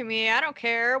all to me. I don't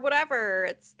care. Whatever.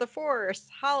 It's the Force.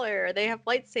 Holler. They have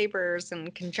lightsabers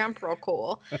and can jump real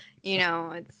cool.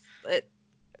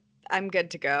 I'm good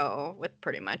to go with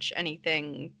pretty much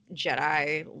anything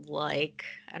Jedi. Like,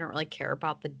 I don't really care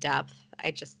about the depth.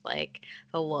 I just like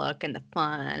the look and the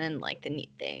fun and like the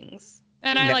neat things.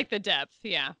 And I like the depth.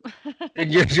 Yeah.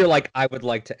 And you're like, I would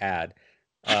like to add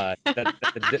the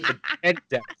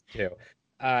depth too.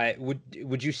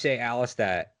 Would you say, Alice,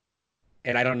 that,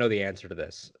 and I don't know the answer to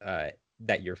this,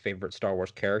 that your favorite Star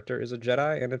Wars character is a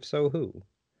Jedi, and if so, who?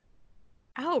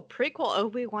 Oh, prequel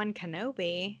Obi-Wan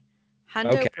Kenobi,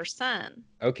 100%.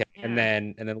 Okay, Yeah. and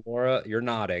then Laura, you're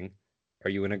nodding. Are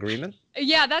you in agreement?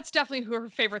 Yeah, that's definitely who her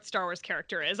favorite Star Wars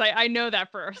character is. I know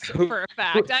that for a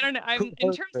fact. I don't know. I'm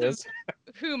in terms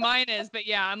of who mine is, but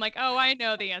yeah, I'm like, oh, I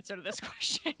know the answer to this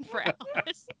question for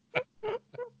Alice.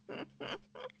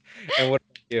 And what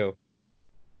about you?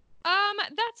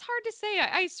 That's hard to say.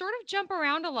 I sort of jump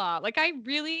around a lot. Like I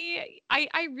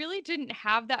really didn't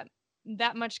have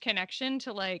that much connection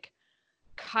to like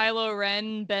Kylo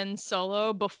Ren, Ben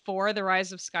Solo before The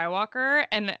Rise of Skywalker,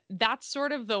 and that's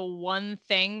sort of the one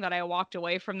thing that I walked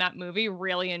away from that movie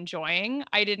really enjoying.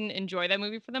 I didn't enjoy that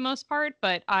movie for the most part,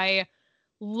 but I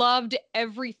loved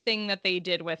everything that they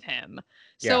did with him.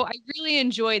 So I really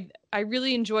enjoyed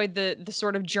the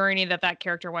sort of journey that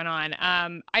character went on.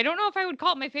 I don't know if I would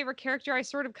call it my favorite character. I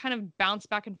sort of kind of bounce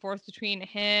back and forth between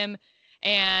him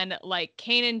and like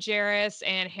Kanan Jarrus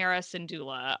and Hera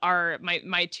Syndulla are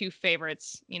my two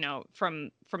favorites,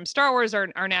 from Star Wars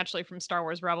are naturally from Star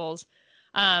Wars Rebels.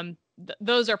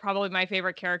 Those are probably my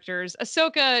favorite characters.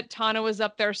 Ahsoka Tano was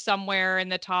up there somewhere in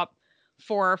the top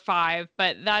 4 or 5,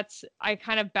 but I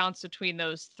kind of bounce between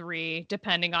those 3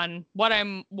 depending on what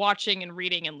I'm watching and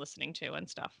reading and listening to and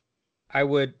stuff. I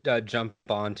would jump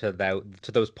on to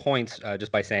those points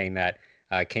just by saying that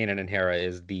Kanan and Hera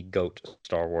is the GOAT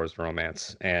Star Wars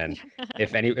romance, and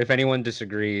if anyone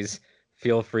disagrees,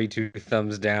 feel free to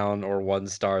thumbs down or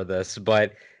 1-star this,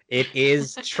 but it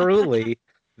is truly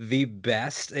the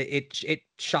best. It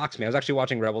shocks me. I was actually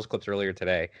watching Rebels clips earlier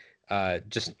today,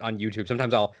 just on YouTube.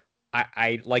 Sometimes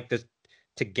I like this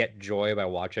to get joy by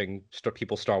watching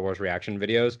people's Star Wars reaction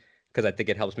videos because I think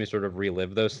it helps me sort of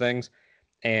relive those things.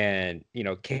 And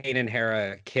Kanan and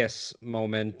Hera kiss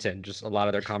moment and just a lot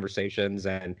of their conversations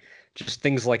and just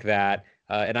things like that.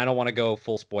 And I don't want to go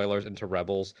full spoilers into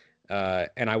Rebels,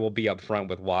 and I will be upfront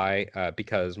with why,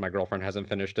 because my girlfriend hasn't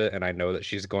finished it, and I know that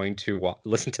she's going to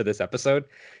listen to this episode.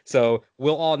 So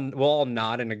we'll all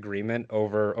nod in agreement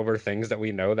over things that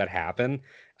we know that happen.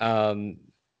 Hi,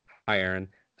 Aaron.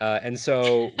 And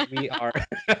so we are.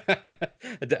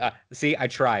 See, I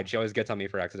tried. She always gets on me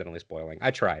for accidentally spoiling. I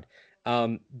tried.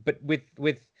 But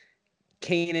with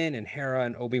Kanan and Hera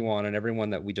and Obi-Wan and everyone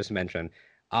that we just mentioned,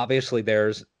 obviously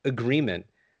there's agreement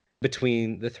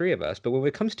between the 3 of us. But when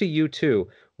it comes to you two,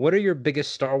 what are your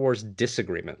biggest Star Wars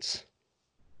disagreements?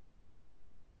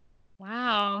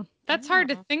 Wow, that's hard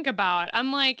to think about.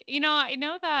 I'm like, I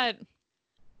know that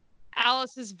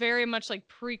Alice is very much like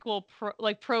pro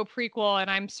prequel, and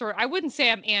I wouldn't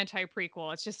say I'm anti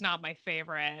prequel. It's just not my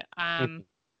favorite.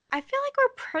 I feel like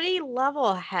we're pretty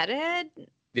level-headed.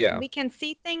 Yeah. We can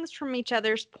see things from each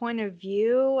other's point of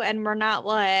view, and we're not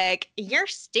like, you're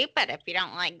stupid if you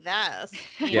don't like this.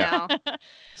 You know?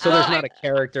 So there's not a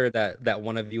character that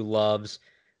one of you loves,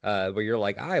 where you're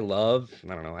like, I don't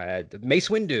know, Mace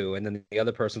Windu, and then the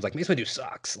other person's like, Mace Windu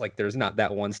sucks. Like, there's not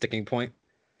that one sticking point.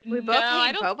 We both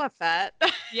hate Boba Fett.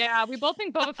 Yeah, we both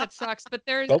think Boba Fett sucks, but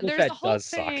there's Fett the whole does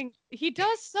thing. Suck. He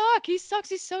does suck. He sucks.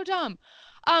 He's so dumb.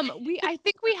 I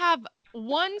think we have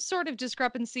one sort of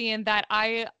discrepancy in that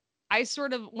I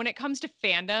sort of, when it comes to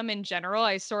fandom in general,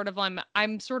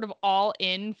 I'm sort of all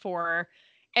in for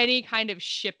any kind of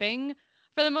shipping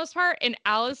for the most part. And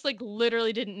Alice like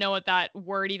literally didn't know what that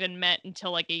word even meant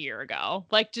until like a year ago.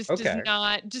 Like does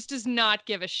not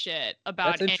give a shit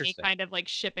about any kind of like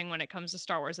shipping when it comes to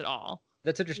Star Wars at all.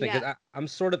 That's interesting because I'm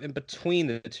sort of in between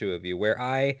the 2 of you, where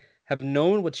I have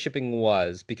known what shipping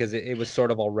was because it was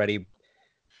sort of already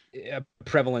a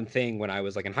prevalent thing when I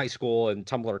was like in high school and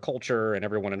Tumblr culture and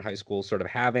everyone in high school sort of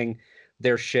having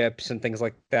their ships and things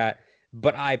like that.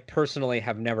 But I personally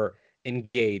have never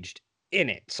engaged in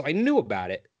it. So I knew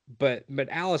about it. But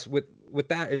Alice, with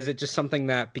that, is it just something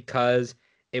that because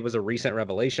it was a recent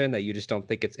revelation that you just don't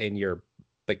think it's in your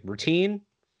like routine?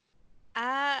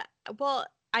 Well,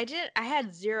 I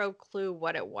had zero clue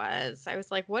what it was. I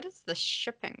was like, what is the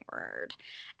shipping word?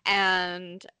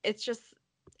 And it's just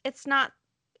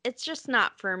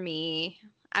not for me.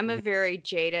 I'm a very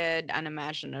jaded,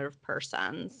 unimaginative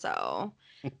person. So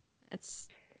it's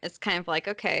kind of like,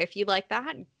 okay, if you like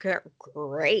that,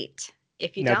 great.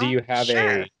 If you don't, do you have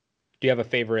sure. do you have a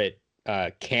favorite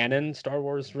canon Star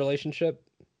Wars relationship?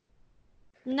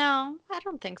 No, I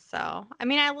don't think so. I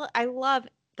mean, I love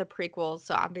the prequels,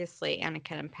 so obviously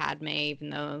Anakin and Padme,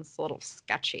 even though it's a little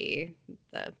sketchy,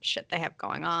 the shit they have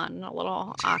going on, a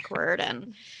little awkward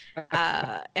and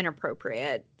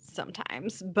inappropriate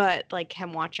sometimes. But like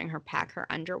him watching her pack her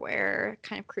underwear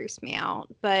kind of creeps me out.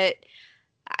 But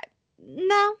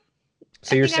no.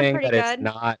 So you're saying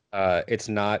that it's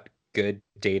not good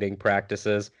dating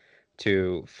practices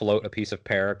to float a piece of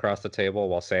pear across the table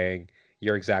while saying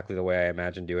you're exactly the way I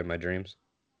imagined you in my dreams?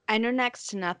 I know next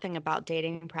to nothing about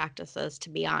dating practices, to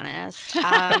be honest.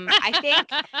 I think,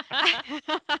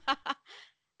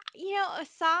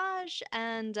 Asajj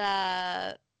and,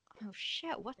 oh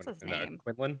shit, what's his name?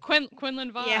 Quinlan?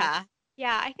 Quinlan Vos.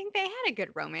 Yeah, I think they had a good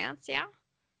romance, yeah.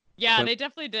 Yeah, they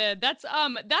definitely did.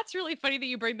 That's really funny that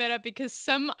you bring that up because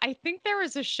I think there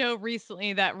was a show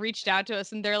recently that reached out to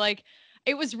us and they're like,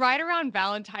 it was right around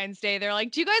Valentine's Day. They're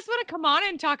like, do you guys want to come on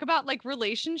and talk about like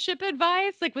relationship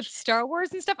advice, like with Star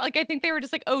Wars and stuff? Like, I think they were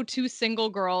just like, oh, 2 single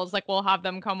girls, like we'll have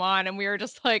them come on. And we were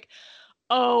just like,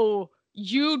 oh,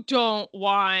 you don't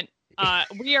want,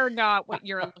 we are not what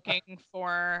you're looking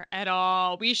for at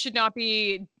all. We should not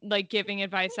be like giving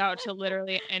advice out to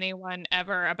literally anyone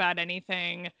ever about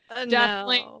anything.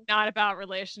 Definitely not about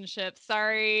relationships.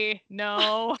 Sorry.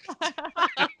 No.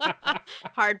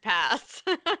 Hard pass.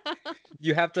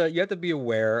 You have to be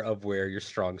aware of where your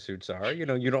strong suits are. You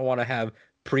don't want to have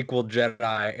prequel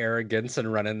Jedi arrogance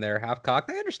and run in there half cocked.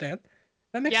 I understand.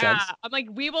 That makes sense. Yeah, I'm like,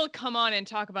 we will come on and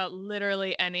talk about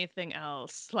literally anything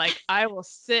else. Like, I will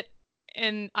sit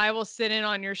and I will sit in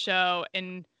on your show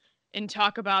and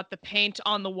talk about the paint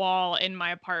on the wall in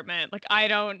my apartment. Like, I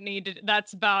don't need to,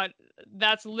 that's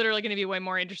literally going to be way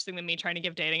more interesting than me trying to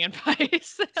give dating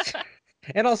advice.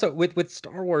 And also with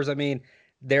Star Wars, I mean,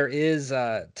 there is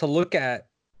to look at.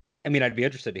 I mean, I'd be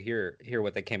interested to hear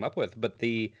what they came up with, but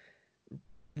the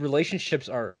relationships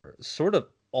are sort of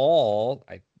all,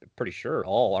 I'm pretty sure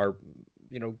all are,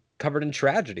 covered in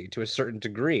tragedy to a certain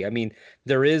degree. I mean,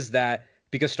 there is that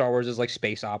because Star Wars is like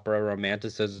space opera,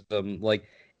 romanticism, like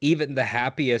even the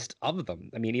happiest of them.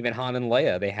 I mean, even Han and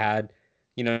Leia, they had,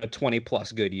 20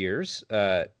 plus good years,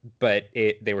 but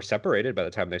they were separated by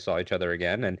the time they saw each other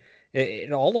again.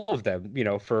 And all of them,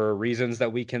 for reasons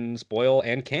that we can spoil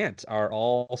and can't, are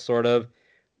all sort of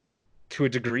to a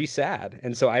degree sad.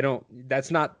 And so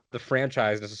that's not the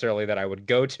franchise necessarily that I would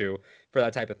go to for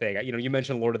that type of thing. You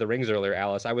mentioned Lord of the Rings earlier,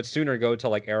 Alice. I would sooner go to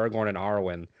like Aragorn and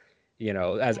Arwen,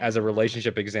 as a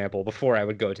relationship example before I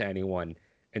would go to anyone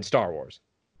in Star Wars.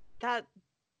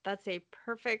 That's a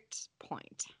perfect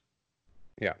point.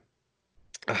 Yeah.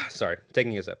 Sorry,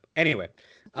 taking a sip. Anyway,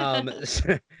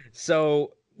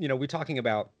 so we're talking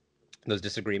about those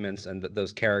disagreements and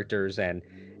those characters and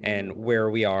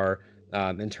where we are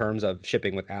in terms of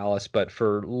shipping with Alice. But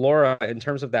for Laura, in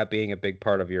terms of that being a big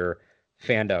part of your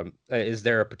fandom, is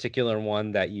there a particular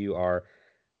one that you are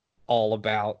all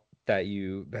about, that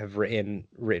you have written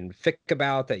fic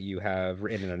about, that you have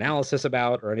written an analysis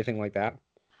about, or anything like that?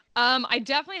 I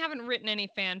definitely haven't written any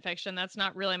fan fiction. That's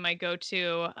not really my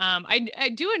go-to. I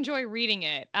do enjoy reading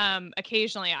it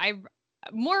occasionally. I've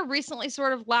more recently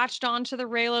sort of latched on to the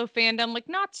Reylo fandom, like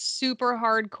not super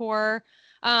hardcore.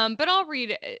 But I'll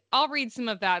read some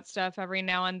of that stuff every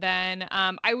now and then.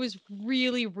 I was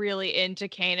really, really into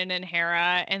Kanan and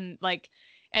Hera and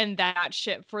that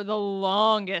shit for the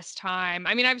longest time.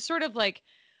 I mean, I've sort of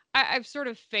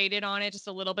faded on it just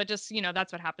a little bit, just,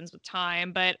 that's what happens with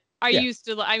time. But I used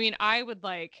to, I mean, I would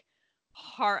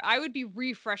be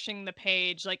refreshing the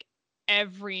page like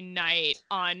every night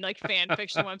on like fan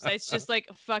fiction websites, just like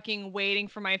fucking waiting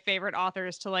for my favorite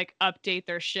authors to like update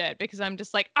their shit, because I'm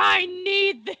just like, I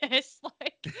need this.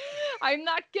 Like, I'm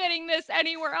not getting this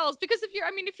anywhere else. Because if you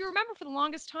remember, for the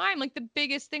longest time, like the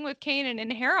biggest thing with Kanan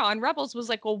and Hera on Rebels was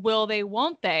like, well, will they,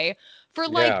 won't they? For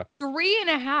like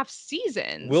 3.5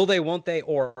 seasons. Will they, won't they,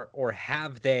 or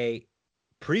have they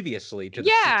previously to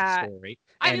the story?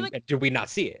 And did we not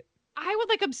see it? I would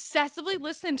like obsessively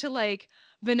listen to like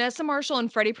Vanessa Marshall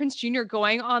and Freddie Prinze Jr.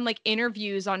 going on like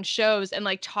interviews on shows and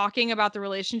like talking about the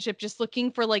relationship, just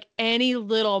looking for like any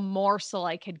little morsel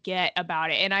I could get about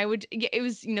it. And it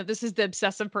was, this is the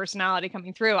obsessive personality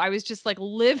coming through. I was just like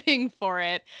living for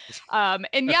it. And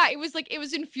yeah, it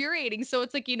was infuriating. So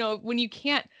it's like, when you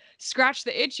can't scratch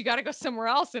the itch, you got to go somewhere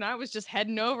else. And I was just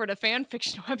heading over to fan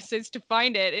fiction websites to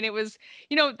find it. And it was,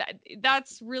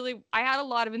 that's really, I had a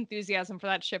lot of enthusiasm for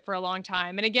that ship for a long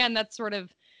time. And again, that's sort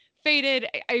of faded.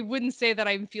 I wouldn't say that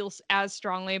I feel as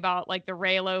strongly about like the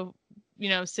Reylo,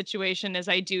 situation as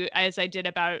I did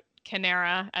about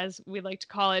Canera, as we like to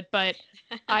call it. But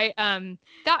that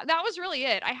was really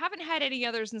it. I haven't had any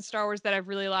others in Star Wars that I've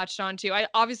really latched onto. I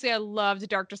loved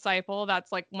Dark Disciple.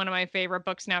 That's like one of my favorite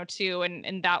books now too,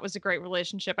 and that was a great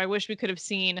relationship. I wish we could have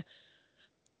seen.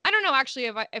 I don't know, actually,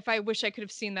 if I wish I could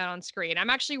have seen that on screen.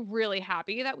 I'm actually really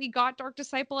happy that we got Dark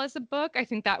Disciple as a book. I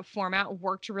think that format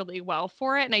worked really well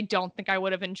for it, and I don't think I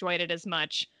would have enjoyed it as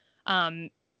much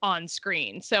on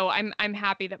screen. So I'm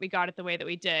happy that we got it the way that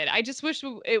we did. I just wish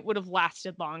it would have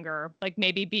lasted longer, like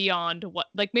maybe beyond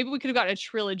maybe we could have gotten a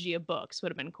trilogy of books,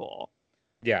 would have been cool.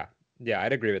 Yeah,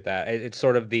 I'd agree with that. It's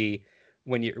sort of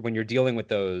when you're dealing with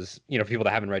those, people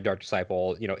that haven't read Dark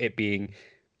Disciple, it being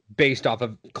based off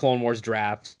of Clone Wars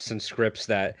drafts and scripts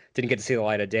that didn't get to see the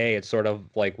light of day. It's sort of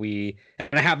like and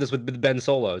I have this with Ben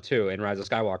Solo too in Rise of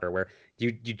Skywalker, where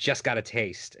you just got a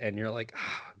taste and you're like,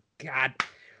 oh God,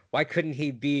 why couldn't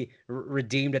he be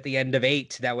redeemed at the end of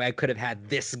 8? That way I could have had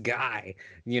this guy,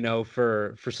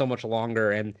 for so much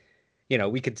longer. And,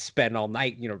 we could spend all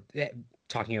night,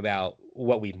 talking about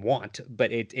what we want,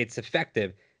 but it's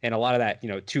effective. And a lot of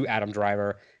that, to Adam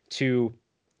Driver, to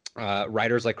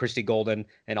writers like Christy Golden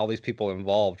and all these people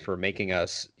involved for making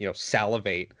us,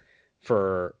 salivate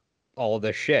for all of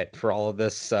this shit, for all of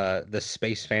this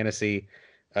space fantasy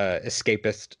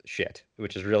escapist shit,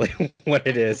 which is really what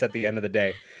it is at the end of the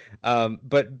day.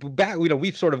 But back,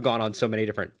 we've sort of gone on so many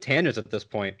different tangents at this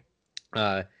point.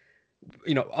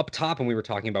 Up top, when we were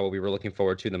talking about what we were looking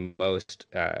forward to the most,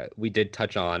 we did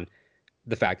touch on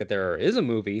the fact that there is a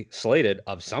movie slated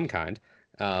of some kind.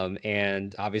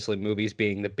 And obviously movies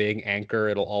being the big anchor,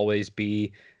 it'll always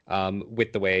be,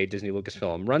 with the way Disney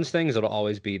Lucasfilm runs things, it'll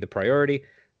always be the priority.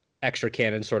 extra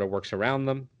canon sort of works around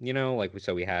them, like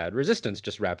we had Resistance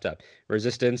just wrapped up.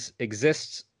 Resistance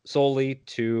exists solely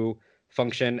to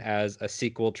function as a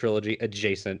sequel trilogy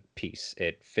adjacent piece.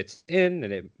 It fits in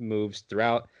and it moves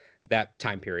throughout that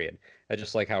time period.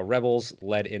 Just like how Rebels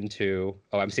led into,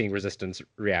 oh, I'm seeing Resistance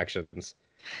reactions.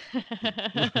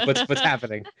 What's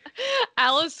happening?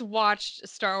 Alice watched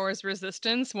Star Wars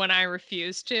Resistance when I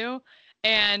refused to,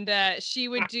 and she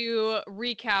would do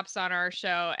recaps on our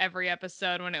show every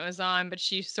episode when it was on, but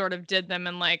she sort of did them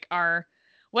in like our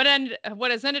what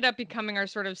has ended up becoming our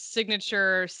sort of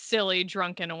signature silly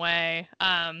drunken way.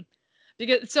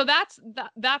 Because so that's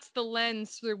the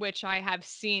lens through which I have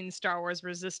seen Star Wars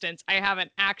Resistance. I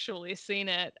haven't actually seen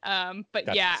it. But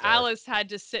That's yeah, bizarre. Alice had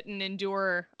to sit and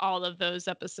endure all of those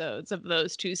episodes of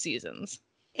those 2 seasons.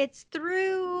 It's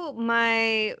through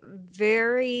my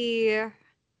very, I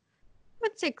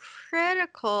would say,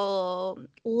 critical,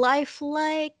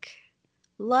 lifelike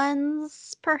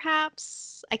lens,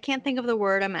 perhaps. I can't think of the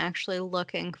word I'm actually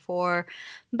looking for.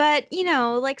 But,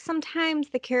 like sometimes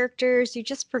the characters, you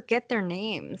just forget their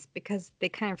names because they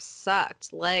kind of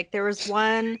sucked. Like there was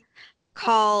one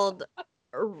called,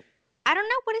 I don't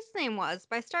know what his name was,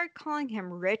 but I started calling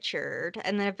him Richard.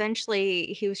 And then eventually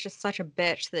he was just such a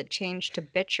bitch that it changed to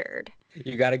Bitchard.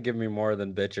 You got to give me more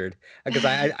than Bitchard, because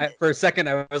I for a second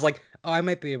I was like, oh, I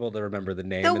might be able to remember the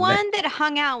name. The And then, one that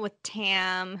hung out with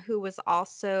Tam, who was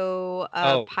also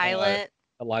a oh, pilot.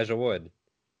 Elijah Wood.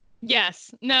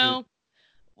 Yes. No.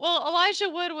 Well, Elijah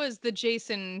Wood was the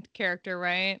Jason character,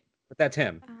 right? But that's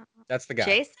him. That's the guy.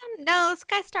 Jason? No, this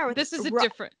guy started with This is a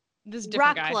different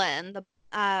guy. Rucklin.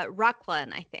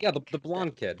 Rucklin, I think. Yeah, the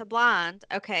blonde kid. The blonde.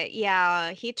 Okay,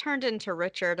 yeah. He turned into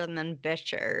Richard and then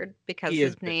Bitchard because He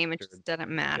is his name, it Bitchard. just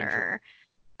didn't matter.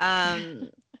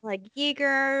 Like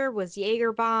Jaeger was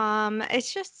Jaeger Bomb.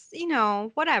 It's just,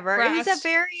 whatever. It was a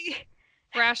very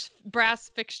brass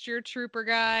fixture trooper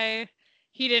guy.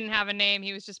 He didn't have a name.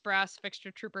 He was just brass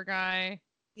fixture trooper guy.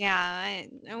 Yeah,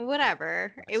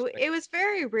 whatever. It was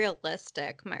very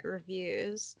realistic, my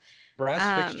reviews.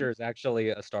 Brass Fixture is actually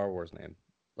a Star Wars name.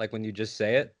 Like when you just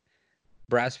say it,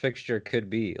 Brass Fixture could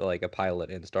be like a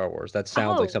pilot in Star Wars. That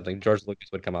sounds like something George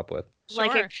Lucas would come up with.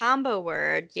 Like a combo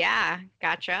word. Yeah,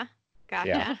 gotcha.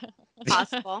 Yeah.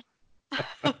 Possible.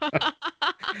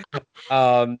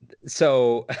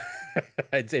 So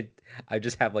I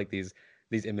just have like these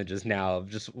images now of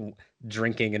just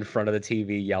drinking in front of the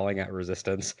TV, yelling at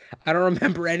Resistance. I don't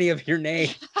remember any of your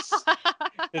names.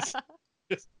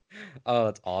 Oh,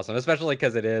 that's awesome. Especially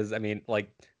because it is, I mean, like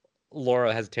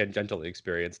Laura has tangentially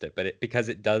experienced it, but because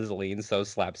it does lean so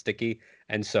slapsticky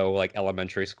and so like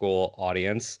elementary school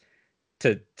audience,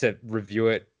 to review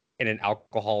it in an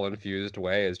alcohol infused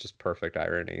way is just perfect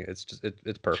irony. It's just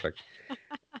it's perfect.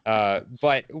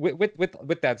 But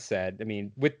with that said, I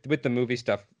mean, with the movie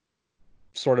stuff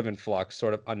sort of in flux,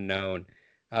 sort of unknown,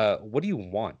 what do you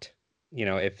want?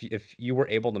 If you were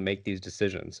able to make these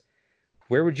decisions,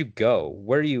 where would you go?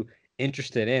 What are you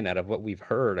interested in out of what we've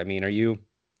heard? I mean, are you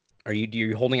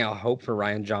holding out hope for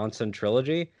Rian Johnson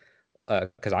trilogy?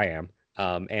 Because I am.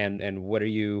 And what are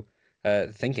you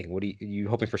thinking? What are you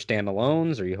hoping for,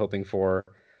 standalones? Are you hoping for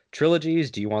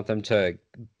trilogies? Do you want them to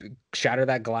shatter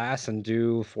that glass and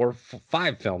do 4,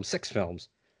 5 films, 6 films?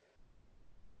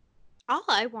 All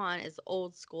I want is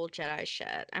old school Jedi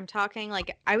shit. I'm talking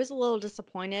like I was a little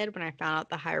disappointed when I found out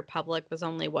the High Republic was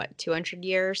only 200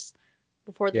 years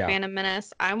before the Phantom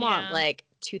Menace. I want like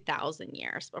 2,000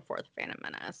 years before the Phantom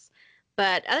Menace.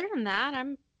 But other than that,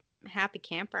 I'm a happy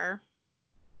camper,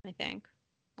 I think.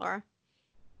 Laura?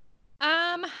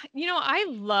 I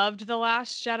loved The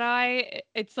Last Jedi.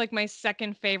 It's like my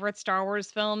second favorite Star Wars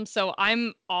film, so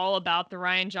I'm all about the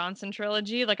Rian Johnson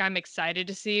trilogy. Like I'm excited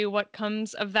to see what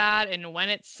comes of that and when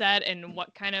it's set and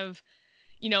what kind of,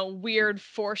 weird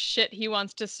force shit he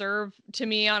wants to serve to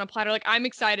me on a platter. Like I'm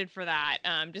excited for that,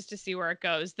 just to see where it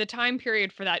goes. The time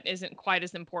period for that isn't quite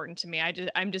as important to me.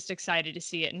 I'm just excited to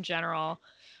see it in general.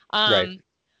 Right.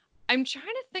 I'm trying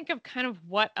to think of kind of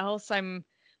what else I'm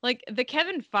like the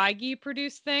Kevin Feige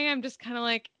produced thing. I'm just kind of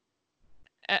like,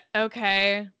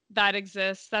 okay, that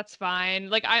exists. That's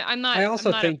fine. Like I'm not. I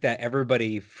also think that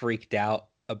everybody freaked out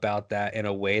about that in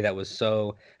a way that was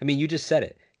so. I mean, you just said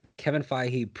it. Kevin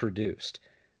Feige produced,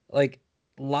 like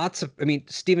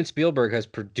Steven Spielberg has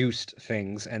produced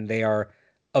things, and they are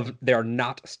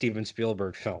not Steven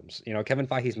Spielberg films. Kevin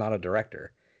Feige's not a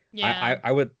director. Yeah.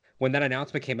 I would, when that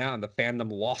announcement came out and the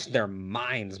fandom lost their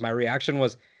minds, my reaction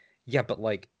was, yeah, but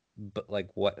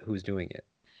what? Who's doing it?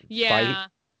 Yeah.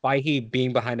 Feige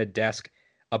being behind a desk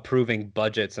approving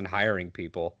budgets and hiring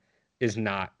people. is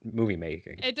not movie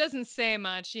making. It doesn't say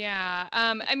much, yeah.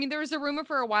 I mean, there was a rumor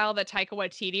for a while that Taika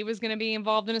Waititi was going to be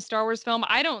involved in a Star Wars film.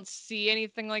 I don't see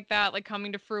anything like that, like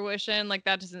coming to fruition. Like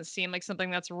that doesn't seem like something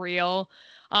that's real.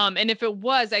 And if it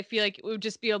was, I feel like it would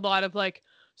just be a lot of like,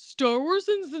 Star Wars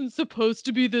isn't supposed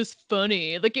to be this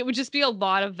funny. Like it would just be a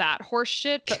lot of that horse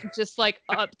shit, but just like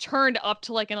turned up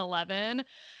to like an 11. And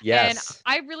Yes.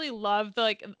 I really love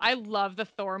I love the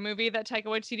Thor movie that Taika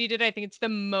Waititi did. I think it's the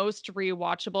most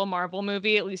rewatchable Marvel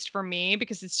movie, at least for me,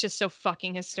 because it's just so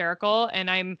fucking hysterical. And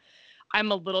I'm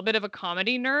a little bit of a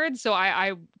comedy nerd, so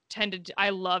I tend to I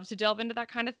love to delve into that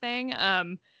kind of thing.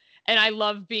 And I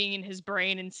love being in his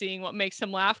brain and seeing what makes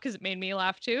him laugh because it made me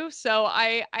laugh too. So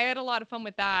I had a lot of fun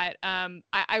with that.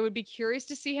 I would be curious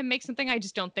to see him make something. I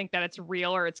just don't think that it's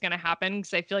real or it's going to happen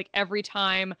because I feel like every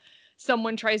time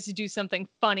someone tries to do something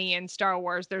funny in Star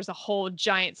Wars, there's a whole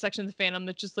giant section of the fandom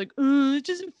that's just like, oh, it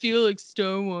doesn't feel like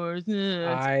Star Wars. It's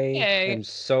I okay. am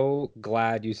so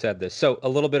glad you said this. So, a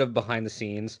little bit of behind the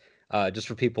scenes, just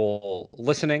for people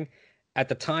listening. At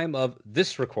the time of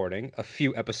this recording, a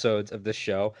few episodes of this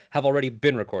show have already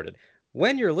been recorded.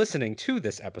 When you're listening to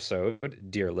this episode,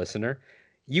 dear listener,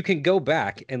 you can go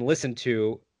back and listen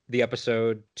to the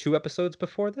episode, two episodes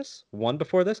before this, one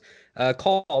before this,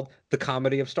 called The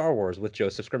Comedy of Star Wars with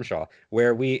Joseph Scrimshaw,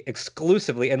 where we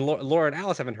exclusively, and Laura and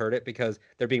Alice haven't heard it because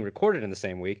they're being recorded in the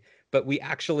same week, but we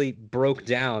actually broke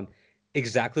down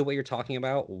exactly what you're talking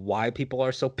about, why people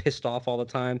are so pissed off all the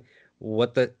time,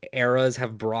 what the eras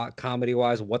have brought comedy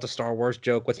wise, what's a Star Wars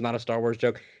joke, what's not a Star Wars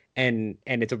joke. And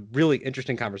it's a really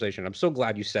interesting conversation. I'm so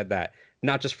glad you said that,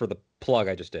 not just for the plug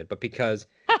I just did, but because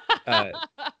uh,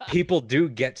 people do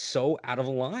get so out of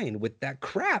line with that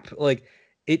crap. Like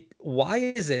why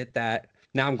is it that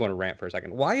now I'm going to rant for a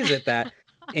second. Why is it that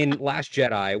in Last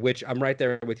Jedi, which I'm right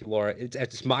there with you, Laura,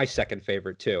 it's my second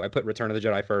favorite too. I put Return of the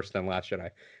Jedi first, then Last Jedi.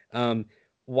 Um,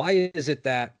 why is it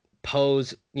that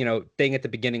Poe's, thing at the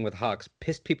beginning with Hux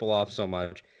pissed people off so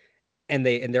much, and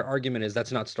their argument is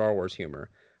that's not Star Wars humor,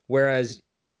 whereas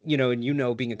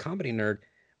being a comedy nerd,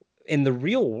 in the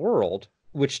real world,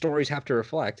 which stories have to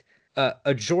reflect,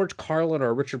 a George Carlin or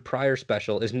a Richard Pryor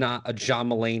special is not a John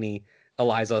Mulaney,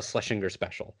 Eliza Schlesinger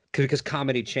special because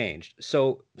comedy changed.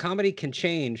 So comedy can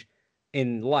change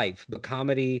in life, but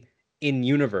comedy in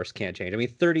universe can't change. I mean,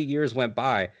 30 years went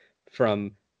by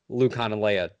from Luke Han and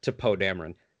Leia to Poe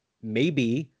Dameron.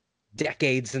 Maybe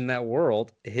decades in that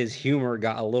world, his humor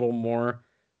got a little more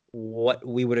what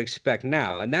we would expect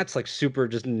now. And that's like super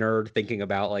just nerd thinking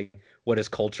about like what is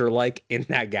culture like in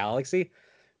that galaxy.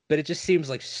 But it just seems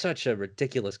like such a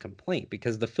ridiculous complaint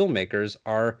because the filmmakers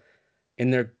are in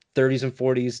their 30s and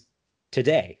 40s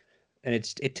today. And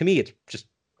to me, it's just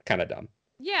kind of dumb.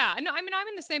 Yeah, no, I mean I'm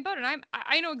in the same boat, and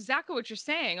I know exactly what you're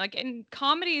saying. Like, and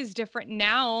comedy is different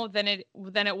now than it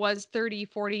was 30,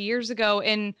 40 years ago,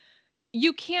 and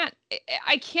you can't.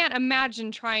 I can't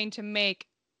imagine trying to make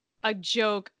a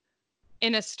joke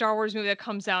in a Star Wars movie that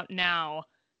comes out now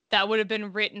that would have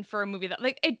been written for a movie that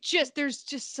there's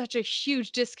just such a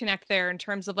huge disconnect there in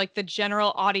terms of like the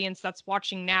general audience that's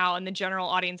watching now and the general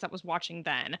audience that was watching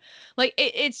then. Like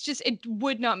it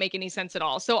would not make any sense at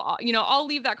all. So I'll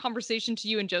leave that conversation to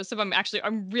you and Joseph.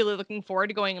 I'm really looking forward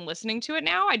to going and listening to it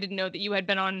now. I didn't know that you had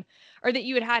been on or that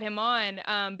you had him on.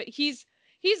 But he's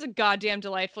a goddamn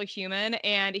delightful human,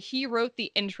 and he wrote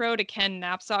the intro to Ken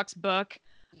Knapsack's book,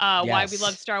 Why We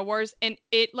Love Yes. Star Wars, and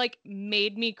it like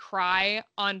made me cry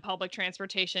on public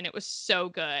transportation. It was so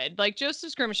good. Like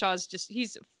Joseph Scrimshaw is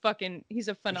he's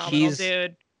a phenomenal He's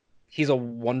dude. he's a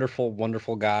wonderful,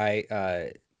 wonderful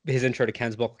guy. His intro to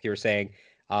Ken's book, like you were saying,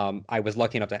 I was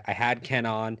lucky enough that I had Ken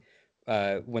on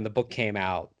when the book came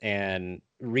out, and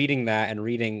reading that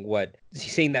and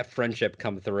seeing that friendship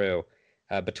come through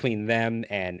between them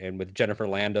and with Jennifer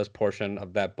Lando's portion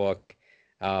of that book.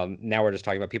 Now we're just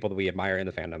talking about people that we admire in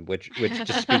the fandom, which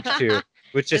just speaks to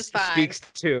Just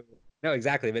fine. no,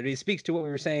 exactly, but it speaks to what we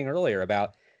were saying earlier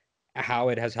about how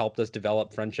it has helped us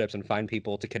develop friendships and find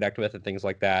people to connect with and things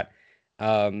like that.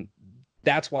 Um,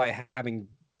 that's why having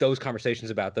those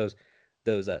conversations about those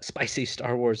spicy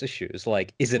Star Wars issues,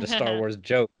 like is it a Star Wars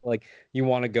joke? Like you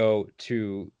want to go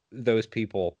to those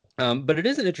people. But it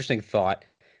is an interesting thought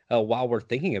while we're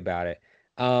thinking about it.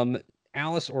 Um,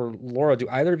 Alice or Laura, do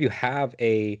either of you have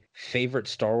a favorite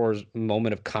Star Wars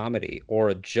moment of comedy or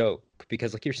a joke?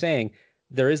 Because, like you're saying,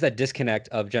 there is that disconnect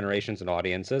of generations and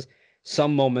audiences.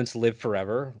 Some moments live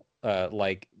forever,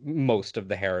 like most of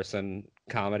the Harrison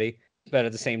comedy. But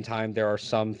at the same time, there are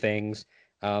some things,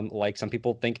 like some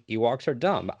people think Ewoks are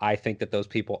dumb. I think that those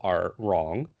people are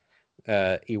wrong.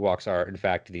 Ewoks are, in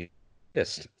fact, the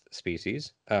greatest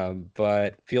species.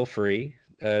 But feel free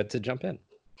to jump in.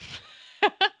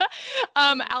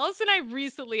 Alice and I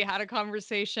recently had a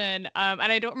conversation, and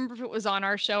I don't remember if it was on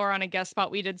our show or on a guest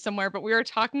spot we did somewhere, but we were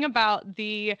talking about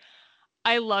the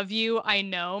 "I love you, I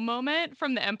know" moment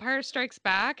from The Empire Strikes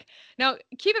Back. Now,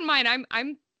 keep in mind,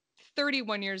 I'm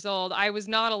 31 years old. I was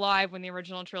not alive when the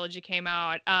original trilogy came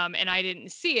out, and I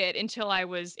didn't see it until I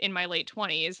was in my late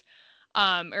 20s,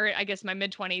 or I guess my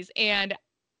mid 20s. And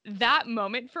that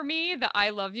moment for me, the "I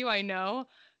love you, I know,"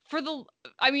 for the,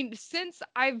 I mean, since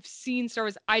I've seen Star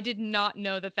Wars, I did not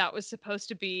know that that was supposed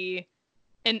to be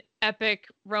an epic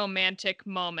romantic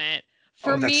moment.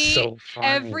 For Oh, that's me, so funny.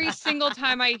 every single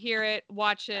time I hear it,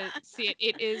 watch it, see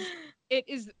it, it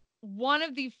is one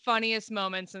of the funniest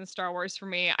moments in Star Wars for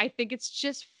me. I think it's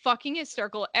just fucking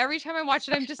hysterical. Every time I watch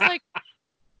it, I'm just like,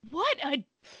 what a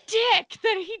dick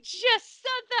that he just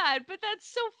said that. But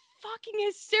that's so fucking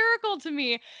hysterical to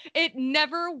me. It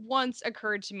never once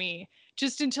occurred to me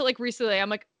just until like recently. I'm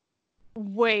like,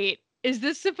 wait, is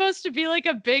this supposed to be like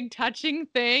a big touching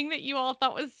thing that you all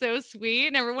thought was so sweet?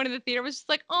 And everyone in the theater was just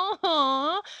like,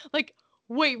 uh-huh. Like,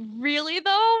 wait, really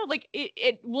though? Like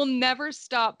it will never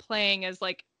stop playing as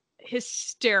like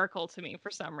hysterical to me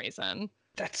for some reason.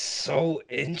 That's so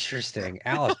interesting.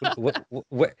 Alice, what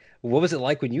was it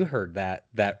like when you heard that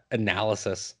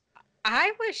analysis?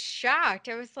 I was shocked.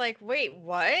 I was like, wait,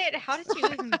 what? How did you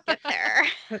even get there?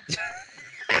 Because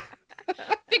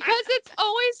it's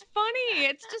always funny.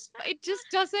 It just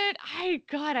doesn't,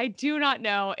 God, I do not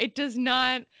know. It does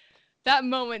not, that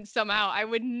moment somehow, I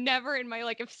would never in my,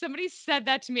 like, if somebody said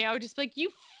that to me, I would just be like, you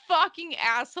fucking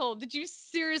asshole. Did you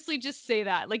seriously just say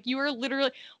that? Like, you were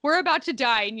literally, we're about to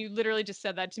die and you literally just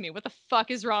said that to me. What the fuck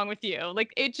is wrong with you?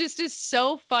 Like, it just is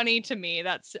so funny to me,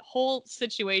 that whole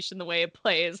situation, the way it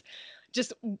plays.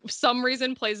 Just some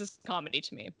reason plays as comedy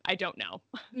to me. I don't know.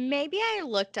 Maybe I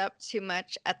looked up too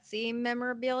much Etsy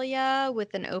memorabilia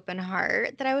with an open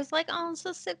heart that I was like, oh, this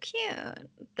is so cute.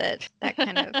 That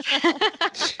kind of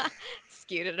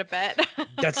skewed it a bit.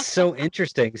 That's so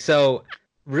interesting. So,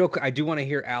 real quick, I do want to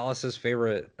hear Alice's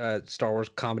favorite Star Wars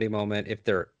comedy moment, if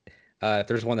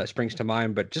there's one that springs to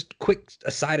mind. But just quick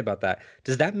aside about that,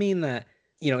 does that mean that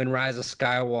in Rise of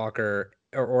Skywalker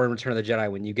or in Return of the Jedi,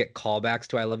 when you get callbacks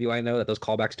to "I love you, I know," that those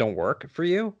callbacks don't work for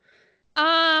you?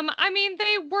 I mean,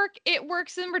 they work. It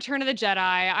works in Return of the Jedi.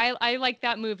 I like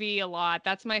that movie a lot.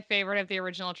 That's my favorite of the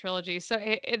original trilogy. So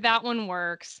that one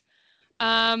works.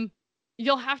 Um,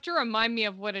 you'll have to remind me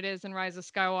of what it is in Rise of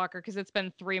Skywalker because it's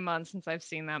been 3 months since I've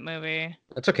seen that movie.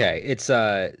 That's okay. It's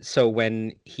so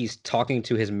when he's talking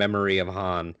to his memory of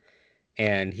Han,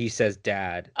 and he says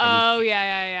 "Dad," and Oh he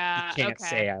yeah. can't Okay.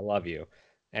 say "I love you,"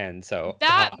 and so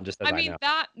That Han just says I "I mean know."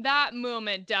 that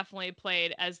moment definitely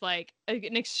played as like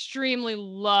an extremely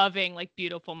loving, like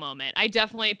beautiful moment. I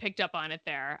definitely picked up on it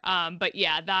there. But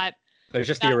yeah, But it's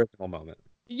just the that original moment.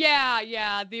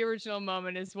 yeah, the original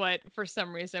moment is what for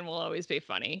some reason will always be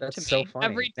funny to That's so me. funny.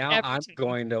 Every Now I'm time.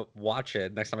 going to watch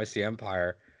it next time I see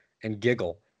Empire and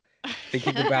giggle,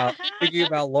 thinking about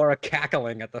Laura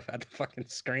cackling at the fucking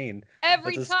screen. That's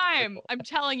Every time. hysterical. I'm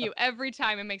telling you, every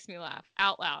time it makes me laugh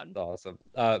out loud. That's awesome.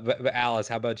 But Alice,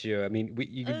 how about you? I mean,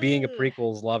 you being a Ugh.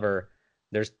 prequels lover,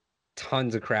 there's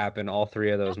tons of crap in all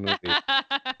three of those movies Yeah,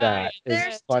 that is there is.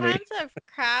 There's funny. tons of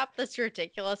crap that's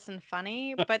ridiculous and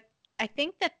funny, but I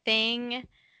think the thing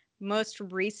most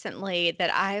recently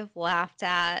that I've laughed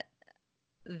at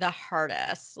the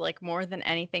hardest, like more than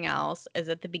anything else, is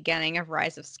at the beginning of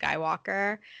Rise of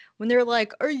Skywalker when they're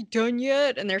like, "Are you done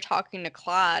yet?" and they're talking to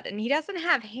Claude, and he doesn't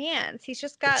have hands. He's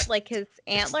just got It's like his it's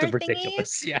antler the thingies,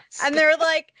 ridiculous. Yes. and they're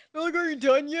like, "Are you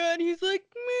done yet?" And he's like,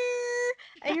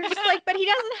 "Meh," and you're just like, "But he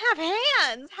doesn't have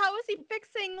hands. How is he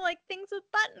fixing like things with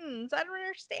buttons? I don't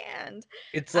understand."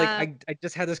 It's like Um, I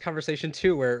just had this conversation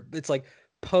too, where it's like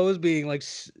Poe's being like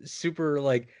super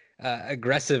like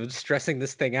aggressive, stressing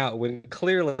this thing out when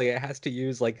clearly it has to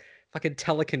use like fucking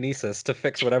telekinesis to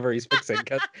fix whatever he's fixing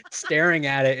because staring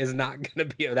at it is not going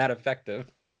to be that effective.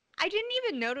 I didn't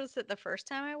even notice it the first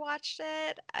time I watched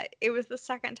it. It was the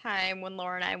second time when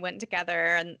Laura and I went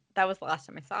together, and that was the last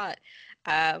time I saw it.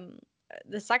 Um,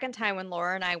 the second time when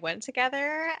Laura and I went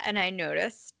together, and I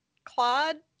noticed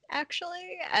Claude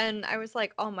actually, and I was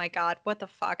like, "Oh my God, what the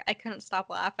fuck?" I couldn't stop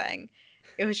laughing.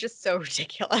 It was just so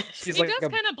ridiculous. He's He like does a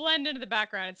kind of blend into the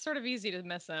background. It's sort of easy to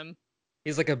miss him.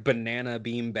 he's like a banana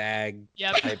bean bag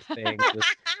Yep. type thing,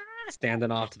 just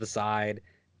standing off to the side.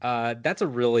 That's a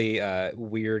really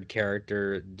weird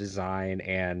character design,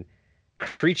 and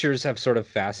creatures have sort of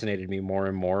fascinated me more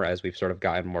and more as we've sort of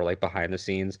gotten more like behind the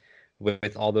scenes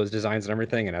with all those designs and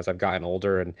everything. And as I've gotten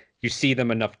older, and you see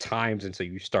them enough times, and so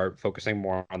you start focusing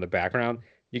more on the background.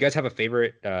 You guys have a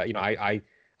favorite? I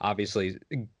obviously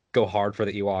go hard for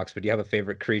the Ewoks, but do you have a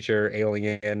favorite creature,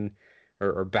 alien,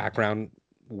 or background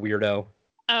weirdo?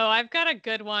 Oh, I've got a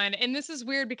good one. And this is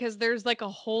weird because there's like a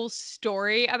whole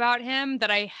story about him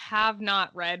that I have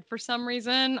not read for some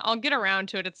reason. I'll get around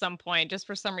to it at some point. Just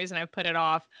for some reason, I've put it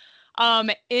off.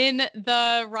 In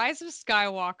the Rise of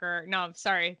Skywalker, no,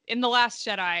 sorry, in The Last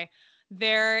Jedi,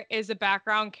 there is a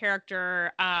background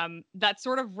character that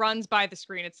sort of runs by the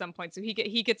screen at some point. So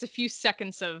he gets a few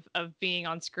seconds of being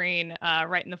on screen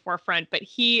right in the forefront. But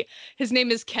his name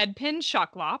is Kedpin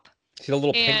Shoklop. See the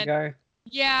little pink And guy?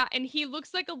 yeah, and he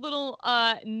looks like a little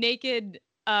naked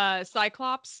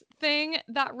Cyclops thing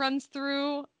that runs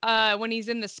through when he's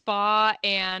in the spa,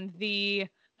 and the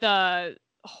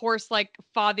horse-like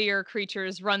fathier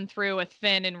creatures run through with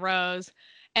Finn and Rose.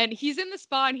 And he's in the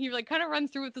spa and he like kind of runs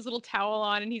through with his little towel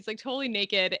on and he's like totally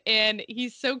naked and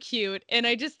he's so cute. And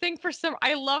I just think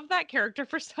I love that character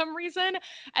for some reason.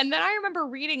 And then I remember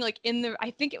reading like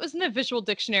I think it was in the visual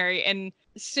dictionary, and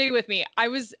stay with me. I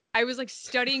was like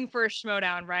studying for a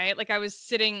Schmodown, right? Like I was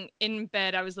sitting in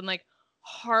bed. I was in like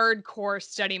hardcore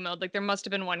study mode. Like there must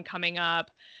have been one coming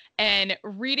up, and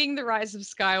reading the Rise of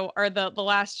Sky or the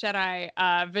Last Jedi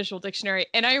visual dictionary.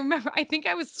 And I remember, I think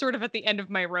I was sort of at the end of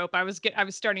my rope. I was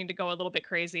starting to go a little bit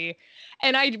crazy,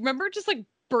 and I remember just like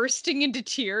bursting into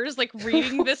tears, like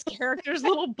reading this character's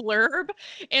little blurb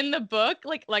in the book.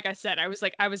 Like I said, I was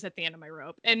at the end of my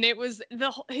rope, and it was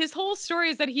his whole story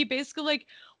is that he basically like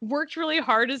worked really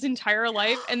hard his entire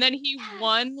life, and then he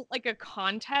won like a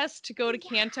contest to go to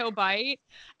Canto Bight,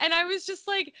 and I was just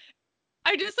like.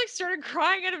 I just like started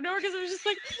crying out of nowhere because I was just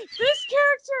like, this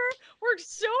character worked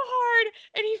so hard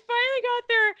and he finally got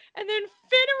there, and then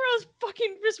Finn and Rose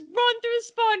fucking just run through the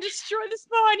spa and destroy the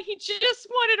spa, and he just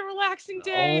wanted a relaxing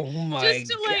day Oh my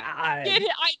just to like god. get it.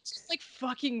 I just like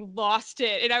fucking lost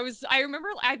it. And I remember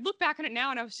I look back on it now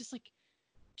and I was just like,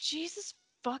 Jesus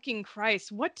fucking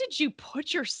Christ, what did you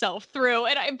put yourself through?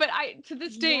 But to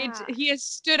this day, Yeah. he has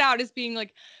stood out as being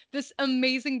like this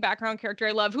amazing background character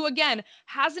I love, who again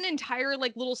has an entire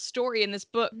like little story in this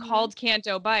book Mhm. called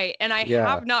Canto Bight, and I Yeah.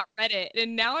 have not read it,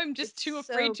 and now I'm just It's too so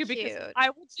afraid to because cute.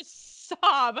 I will just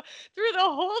sob through the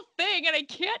whole thing, and I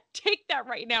can't take that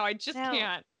right now. I just No.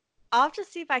 can't. I'll have to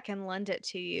see if I can lend it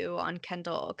to you on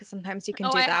Kindle because sometimes you can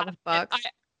Oh, do I that have with it. I books.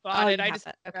 bought Oh, it. you I have just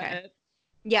it. haven't read Okay. it.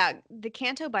 Yeah, the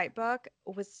Canto Bight book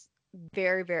was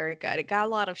very, very good. It got a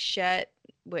lot of shit,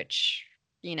 which,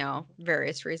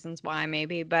 various reasons why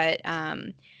maybe, but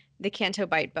the Canto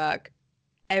Bight book,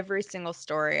 every single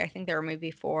story, I think there were maybe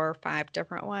 4 or 5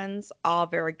 different ones, all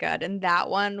very good. And that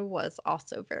one was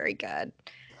also very good.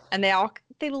 And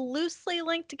they loosely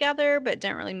linked together, but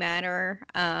didn't really matter.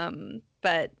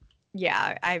 But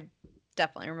yeah, I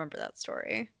definitely remember that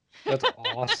story. That's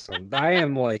awesome. I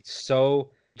am like so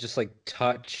just like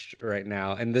touched right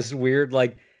now, and this weird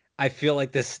like I feel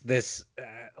like this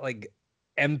like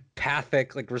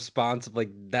empathic like response of like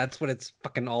that's what it's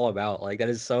fucking all about. Like that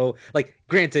is so like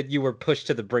granted you were pushed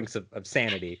to the brinks of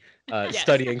sanity Yes.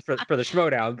 studying for the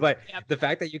Schmodown, but Yep. the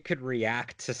fact that you could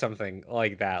react to something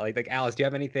like that, like Alice, do you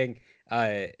have anything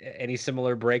any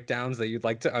similar breakdowns that you'd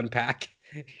like to unpack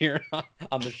here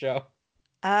on the show?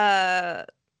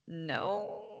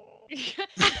 No.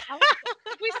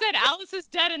 Like we said, Alice is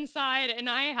dead inside, and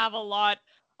I have a lot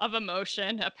of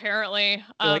emotion, apparently.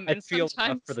 You're like I And feel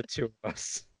enough for the two of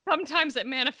us. sometimes it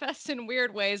manifests in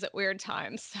weird ways at weird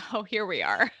times. So here we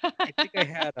are. I think I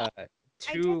had I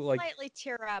two did like slightly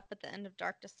tear up at the end of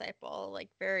Dark Disciple, like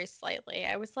very slightly.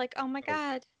 I was like, oh my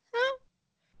God. Huh?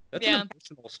 that's Yeah. an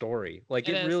emotional story. Like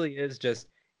It it is. really is just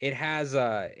it has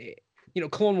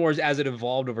Clone Wars as it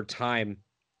evolved over time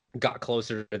got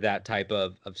closer to that type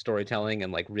of storytelling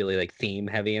and like really like theme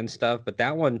heavy and stuff. But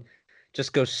that one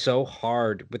just goes so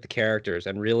hard with the characters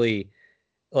and really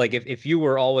like if you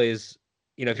were always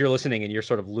if you're listening and you're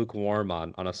sort of lukewarm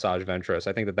on Asajj Ventress,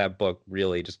 I think that book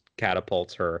really just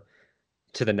catapults her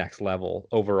to the next level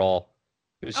overall.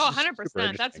 It was Oh, just super 100%.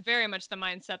 That's interesting. very much the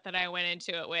mindset that I went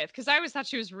into it with, because I always thought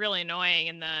she was really annoying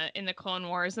in the Clone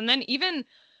Wars. And then even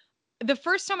the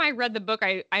first time I read the book,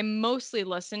 I mostly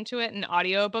listened to it in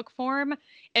audiobook form.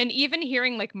 And even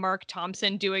hearing like Mark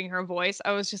Thompson doing her voice,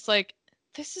 I was just like,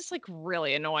 this is like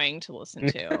really annoying to listen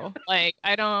to. Like,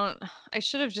 I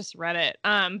should have just read it.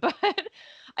 But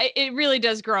it really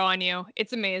does grow on you.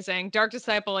 It's amazing. Dark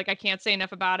Disciple, like I can't say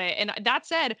enough about it. And that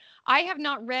said, I have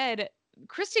not read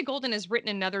Christy Golden has written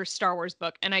another Star Wars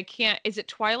book, and I can't. Is it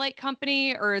Twilight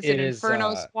Company or is it It is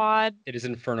Inferno Squad? it is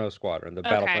Inferno Squadron, the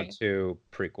Battlefront Okay. 2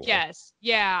 prequel. Yes.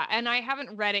 Yeah. And I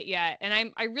haven't read it yet.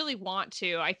 And I really want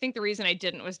to. I think the reason I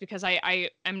didn't was because I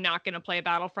am not going to play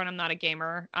Battlefront. I'm not a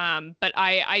gamer. But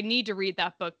I need to read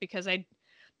that book because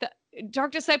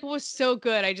Dark Disciple was so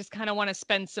good. I just kind of want to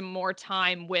spend some more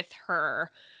time with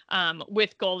her,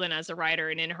 with Golden as a writer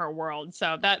and in her world.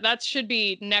 So that should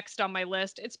be next on my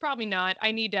list. It's probably not.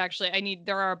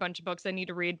 There are a bunch of books I need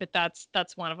to read, but that's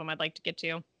one of them I'd like to get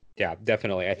to. Yeah,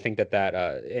 definitely. I think that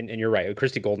and you're right.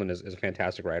 Christy Golden is a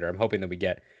fantastic writer. I'm hoping that we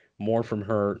get more from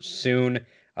her soon.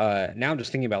 Now I'm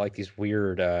just thinking about like these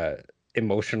weird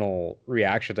emotional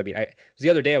reactions. I mean, the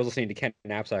other day I was listening to Ken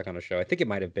Knapsack on a show. I think it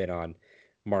might have been on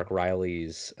Mark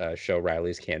Riley's show,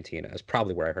 Riley's Cantina. Is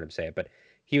probably where I heard him say it. But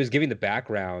he was giving the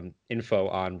background info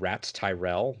on Rats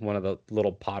Tyrell, one of the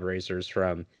little pod racers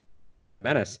from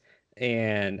Menace,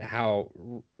 and how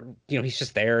he's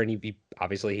just there, and he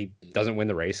obviously he doesn't win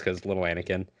the race because little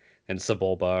Anakin and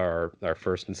Sebulba are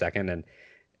first and second,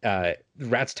 and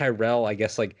Rats Tyrell, I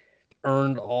guess, like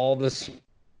earned all this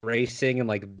racing and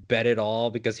like bet it all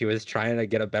because he was trying to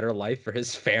get a better life for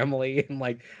his family and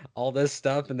like all this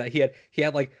stuff, and that he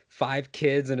had like 5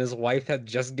 kids and his wife had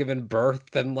just given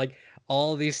birth and like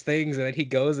all these things, and then he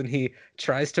goes and he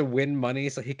tries to win money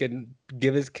so he can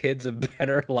give his kids a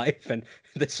better life, and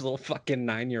this little fucking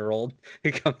 9-year-old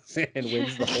who comes in and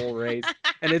wins the whole race,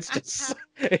 and it's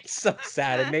so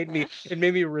sad. It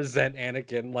made me resent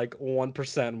Anakin like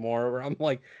 1% more, where I'm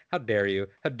like, how dare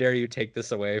you take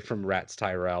this away from Rats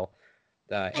Tyrell.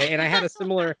 And I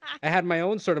had my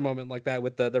own sort of moment like that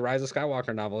with the Rise of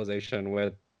Skywalker novelization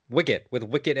with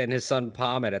Wicket and his son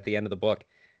Pommet at the end of the book,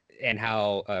 and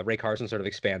how Ray Carson sort of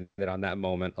expanded on that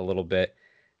moment a little bit,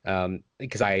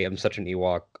 because I am such an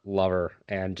Ewok lover,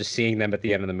 and just seeing them at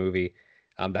the end of the movie,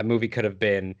 that movie could have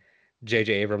been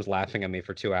J.J. Abrams laughing at me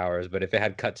for 2 hours, but if it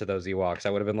had cut to those Ewoks,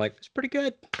 I would have been like, it's pretty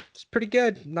good.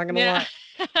 I'm not gonna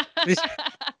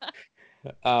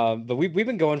lie. But we've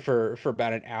been going for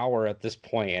about an hour at this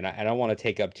point, and I don't want to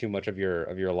take up too much of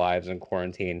your lives in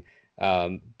quarantine.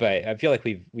 But I feel like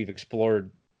we've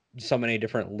explored so many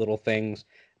different little things.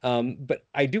 But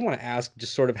I do want to ask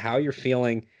just sort of how you're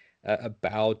feeling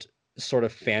about sort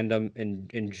of fandom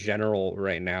in general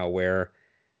right now, where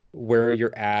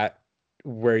you're at,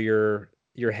 where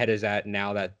your head is at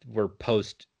now that we're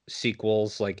post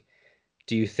sequels. Like,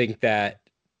 do you think that,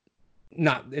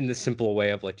 not in the simple way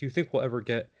of like, do you think we'll ever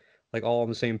get like all on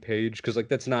the same page? Because like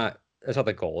that's not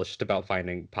the goal. It's just about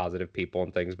finding positive people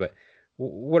and things. But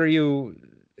what are you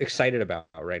excited about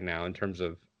right now in terms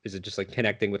of, is it just like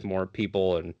connecting with more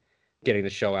people and getting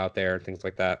the show out there and things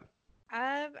like that?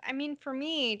 I mean, for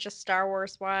me, just Star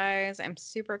Wars wise, I'm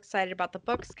super excited about the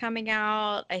books coming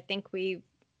out. I think we've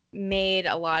made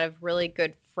a lot of really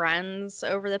good friends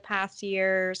over the past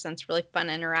years, and it's really fun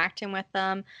interacting with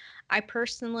them. I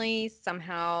personally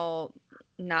somehow,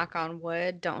 knock on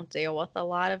wood, don't deal with a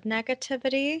lot of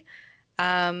negativity.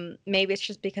 Maybe it's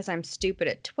just because I'm stupid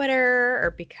at Twitter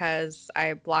or because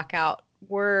I block out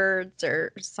words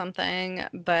or something,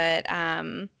 but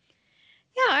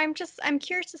yeah, I'm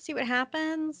curious to see what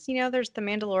happens. There's The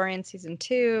Mandalorian season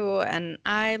 2, and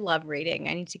I love reading.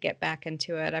 I need to get back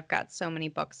into it. I've got so many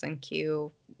books in queue,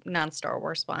 non-Star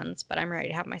Wars ones, but I'm ready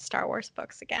to have my Star Wars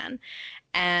books again.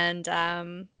 And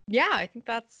yeah, I think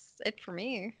that's it for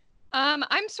me.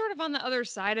 I'm sort of on the other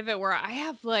side of it, where I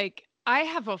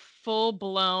have a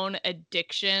full-blown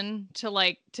addiction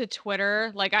to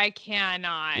Twitter. Like, I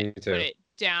cannot put it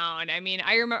down. I mean,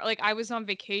 I remember, like, I was on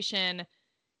vacation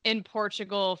in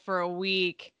Portugal for a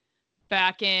week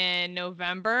back in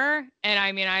November, and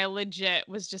I mean, I legit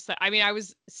was just like, I mean, I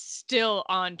was still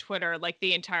on Twitter like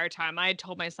the entire time. I had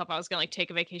told myself I was gonna like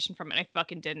take a vacation from it, and I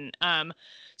fucking didn't.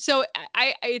 So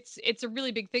it's a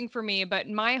really big thing for me. But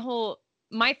my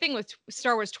thing with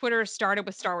Star Wars Twitter started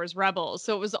with Star Wars Rebels,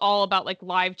 so it was all about like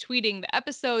live tweeting the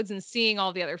episodes and seeing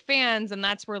all the other fans, and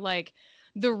that's where like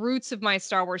the roots of my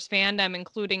Star Wars fandom,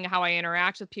 including how I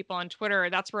interact with people on Twitter,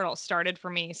 that's where it all started for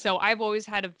me. So I've always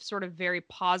had a sort of very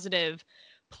positive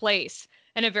place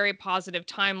and a very positive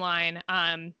timeline,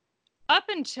 up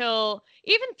until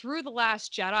even through The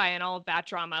Last Jedi and all of that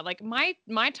drama. Like, my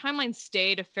timeline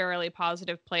stayed a fairly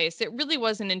positive place. It really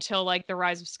wasn't until like The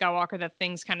Rise of Skywalker that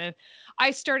things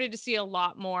I started to see a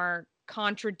lot more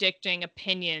contradicting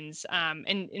opinions,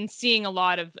 and seeing a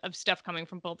lot of stuff coming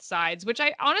from both sides, which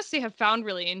I honestly have found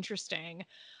really interesting,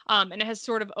 and it has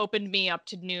sort of opened me up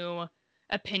to new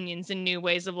opinions and new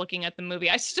ways of looking at the movie.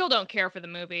 I still don't care for the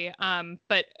movie,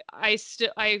 but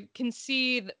I can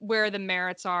see where the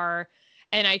merits are,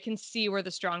 and I can see where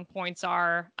the strong points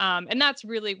are, and that's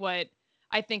really what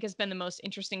I think has been the most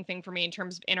interesting thing for me in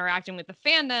terms of interacting with the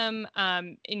fandom,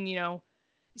 and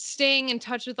staying in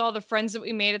touch with all the friends that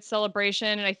we made at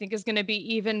Celebration. And I think is going to be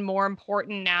even more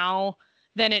important now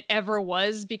than it ever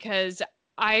was, because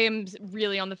I am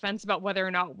really on the fence about whether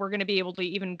or not we're going to be able to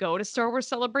even go to Star Wars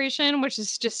Celebration, which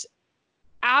is just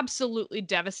absolutely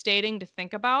devastating to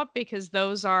think about because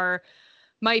those are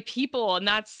my people, and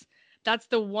that's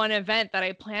the one event that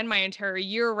I plan my entire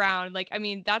year around. Like, I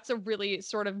mean, that's a really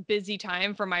sort of busy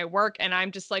time for my work, and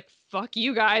I'm just like, fuck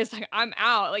you guys, like I'm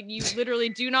out. Like, you literally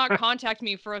do not contact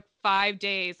me for 5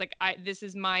 days. Like, this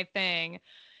is my thing.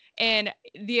 And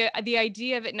the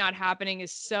idea of it not happening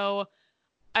is so,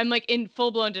 I'm like in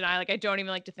full blown denial. Like, I don't even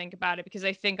like to think about it because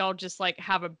I think I'll just like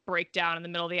have a breakdown in the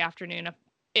middle of the afternoon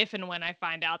if and when I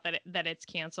find out that it's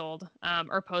canceled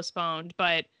or postponed.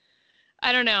 But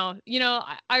I don't know.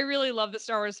 I really love the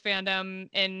Star Wars fandom,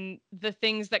 and the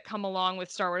things that come along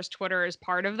with Star Wars Twitter is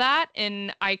part of that.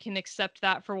 And I can accept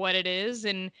that for what it is.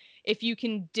 And if you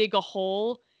can dig a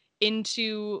hole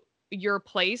into your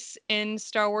place in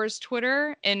Star Wars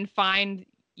Twitter and find,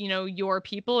 your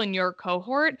people and your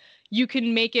cohort, you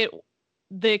can make it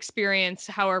the experience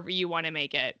however you want to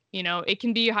make it. It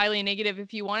can be highly negative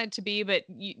if you want it to be, but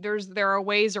there are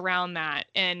ways around that.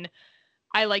 And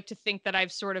I like to think that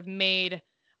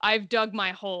I've dug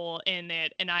my hole in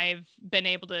it, and I've been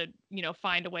able to,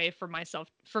 find a way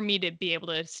for me to be able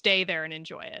to stay there and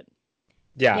enjoy it.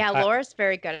 Yeah, Laura's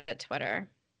very good at Twitter.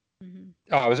 Mm-hmm.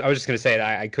 Oh, I was just gonna say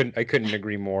that I couldn't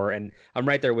agree more, and I'm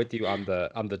right there with you on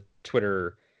the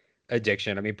Twitter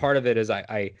addiction. I mean, part of it is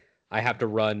I have to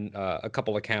run a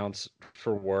couple accounts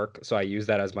for work, so I use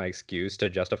that as my excuse to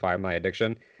justify my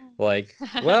addiction. Like,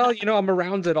 well, I'm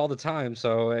around it all the time,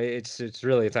 so it's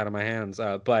out of my hands.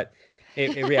 But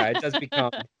it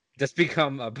does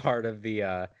become a part of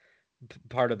the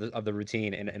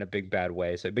routine in a big bad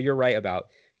way. So, but you're right about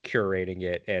curating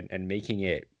it and making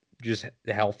it just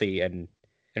healthy and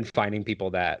finding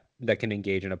people that can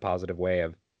engage in a positive way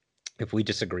of if we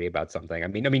disagree about something. I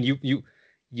mean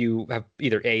you have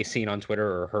either seen on Twitter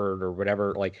or heard or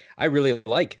whatever, like, I really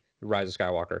like Rise of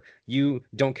Skywalker. You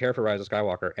don't care for Rise of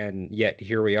Skywalker, and yet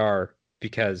here we are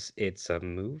because it's a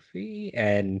movie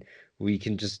and we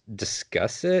can just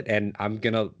discuss it. And I'm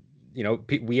gonna,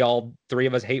 we all three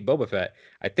of us hate Boba Fett.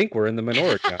 I think we're in the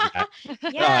minority on that.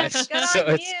 Yes, good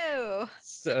on you.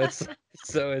 So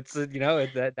it's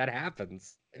that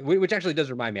happens. Which actually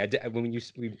does remind me, when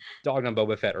we dogged on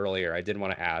Boba Fett earlier, I did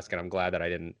want to ask, and I'm glad that I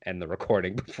didn't end the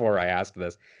recording before I asked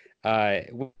this.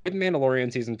 With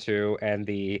Mandalorian season 2 and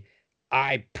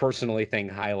I personally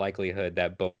think high likelihood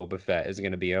that Boba Fett is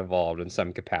going to be involved in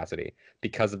some capacity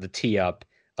because of the tee up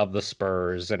of the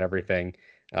Spurs and everything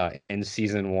in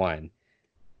season 1.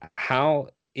 How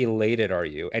elated are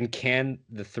you? And can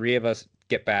the three of us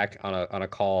get back on a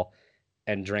call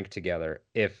and drink together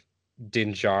if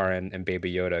Din Djarin and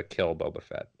Baby Yoda kill Boba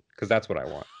Fett? Because that's what I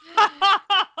want.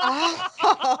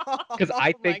 Because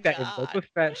I think that if Boba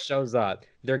Fett shows up,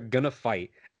 they're gonna fight.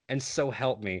 And so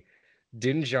help me,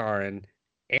 Din Djarin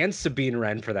and Sabine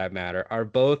Wren, for that matter, are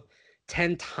both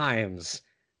 10 times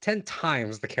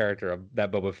the character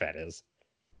that Boba Fett is.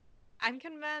 I'm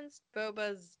convinced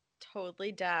Boba's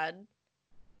totally dead.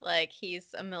 Like,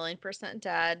 he's 1,000,000%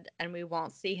 dead, and we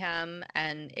won't see him,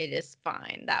 and it is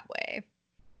fine that way.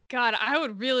 God, I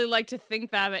would really like to think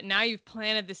that, but now you've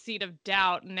planted the seed of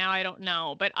doubt, and now I don't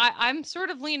know. But I'm sort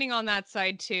of leaning on that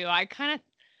side too. I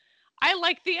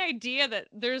like the idea that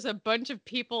there's a bunch of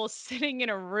people sitting in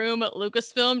a room at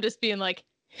Lucasfilm just being like,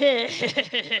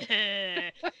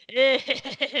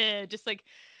 just like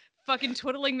fucking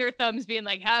twiddling their thumbs, being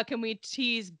like, how can we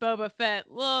tease Boba Fett?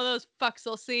 Well, those fucks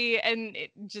will see. And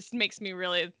it just makes me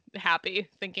really happy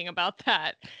thinking about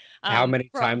that. How many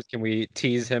times can we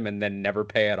tease him and then never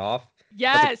pay it off?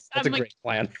 Yes. That's a great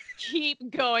plan.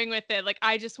 Keep going with it. Like,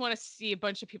 I just want to see a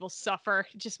bunch of people suffer.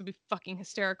 It just would be fucking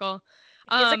hysterical.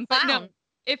 But no,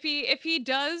 if he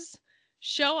does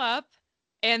show up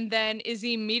and then is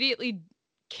immediately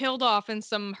killed off in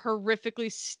some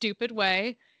horrifically stupid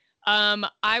way,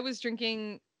 I was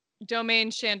drinking Domaine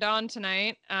Chandon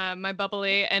tonight, my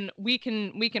bubbly, and we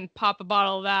can pop a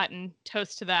bottle of that and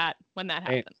toast to that when that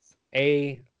happens.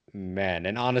 Amen.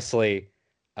 And honestly,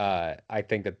 I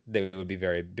think that it would be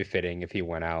very befitting if he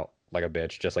went out like a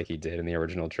bitch, just like he did in the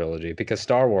original trilogy, because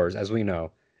Star Wars, as we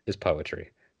know, is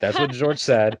poetry. That's what George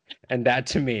said, and that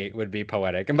to me would be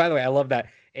poetic. And by the way, I love that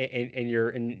in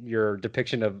your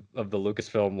depiction of the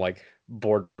Lucasfilm like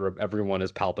boardroom, everyone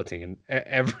is Palpatine.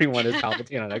 Everyone is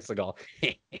Palpatine on Exegol,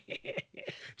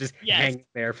 just hanging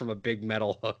there from a big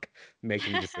metal hook,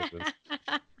 making decisions.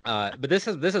 But this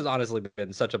has honestly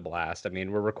been such a blast. I mean,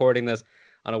 we're recording this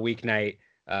on a weeknight.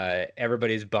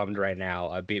 Everybody's bummed right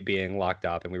now, being locked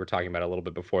up, and we were talking about it a little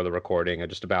bit before the recording,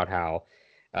 just about how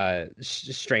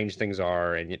strange things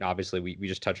are, and obviously we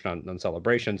just touched on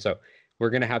Celebration. So we're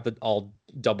gonna have to all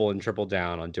double and triple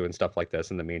down on doing stuff like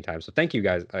this in the meantime. So thank you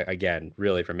guys again,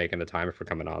 really, for making the time and for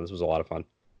coming on. This was a lot of fun.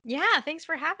 Yeah, thanks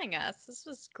for having us. This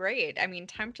was great. I mean,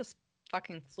 time just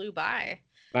fucking flew by.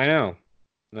 I know.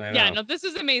 Yeah, no, this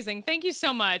is amazing. Thank you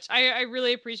so much. I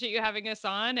really appreciate you having us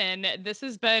on, and this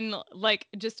has been like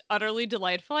just utterly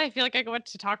delightful. I feel like I got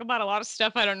to talk about a lot of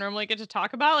stuff I don't normally get to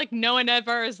talk about. Like no one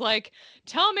ever is like,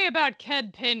 tell me about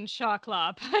Ked Pin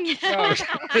Shawklop.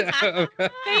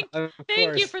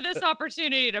 Thank you for this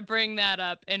opportunity to bring that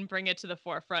up and bring it to the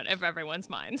forefront of everyone's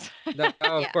minds. No,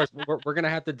 of course, we're gonna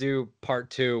have to do part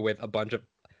 2 with a bunch of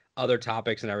other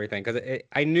topics and everything, because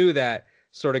I knew that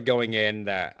sort of going in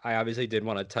that I obviously did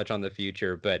want to touch on the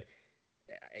future, but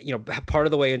part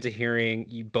of the way into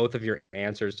hearing both of your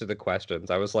answers to the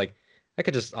questions, I was like, I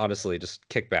could just honestly just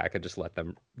kick back and just let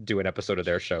them do an episode of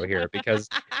their show here, because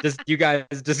just you guys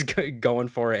just going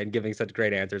for it and giving such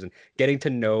great answers and getting to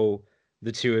know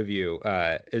the two of you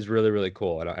is really, really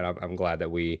cool. And I'm glad that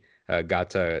we got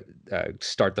to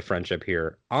start the friendship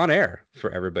here on air for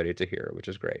everybody to hear, which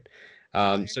is great.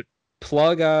 So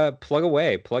plug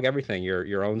away, plug everything,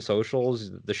 your own socials,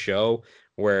 the show,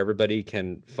 where everybody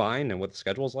can find and what the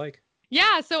schedule is like.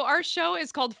 Yeah, so our show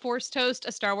is called Force Toast,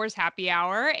 a Star Wars happy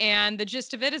hour. And the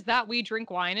gist of it is that we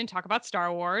drink wine and talk about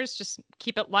Star Wars. Just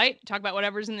keep it light, talk about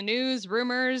whatever's in the news,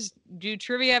 rumors, do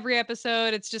trivia every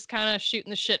episode. It's just kind of shooting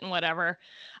the shit and whatever.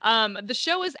 The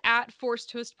show is at Force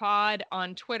Toast Pod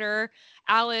on Twitter.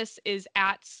 Alice is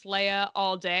at Slaya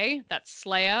all day. That's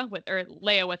Slaya or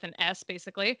Leia with an S,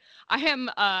 basically. I am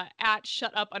at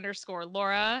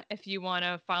shutup_Laura if you want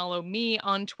to follow me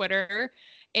on Twitter.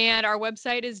 And our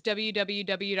website is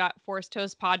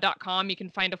www.forcetoastpod.com. You can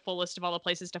find a full list of all the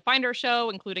places to find our show,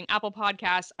 including Apple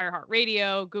Podcasts,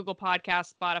 iHeartRadio, Google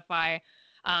Podcasts, Spotify.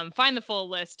 Find the full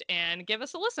list and give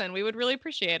us a listen. We would really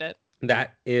appreciate it.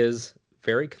 That is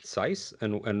very concise,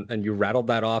 and you rattled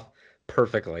that off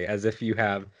perfectly, as if you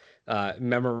have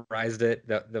memorized it.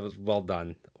 That was well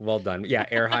done. Well done. Yeah,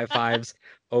 air high fives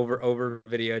over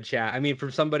video chat. I mean, from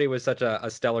somebody with such a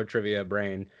stellar trivia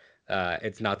brain,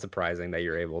 it's not surprising that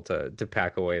you're able to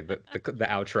pack away the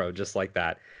outro just like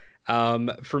that.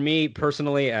 For me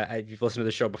personally, if you've listened to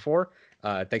the show before,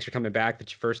 thanks for coming back. If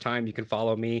it's your first time, you can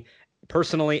follow me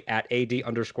personally at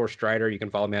AD_Strider. You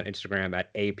can follow me on Instagram at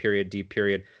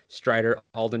A.D.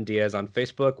 Alden Diaz on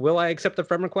Facebook. Will I accept the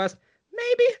friend request?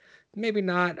 Maybe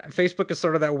not. Facebook is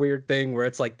sort of that weird thing where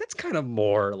it's like, that's kind of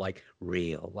more like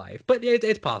real life, but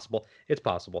it's possible. It's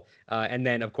possible. And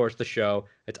then, of course, the show,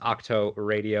 it's Ahchto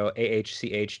Radio,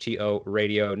 AHCHTO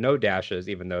Radio, no dashes,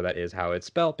 even though that is how it's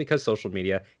spelled, because social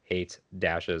media hates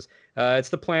dashes. It's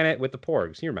the planet with the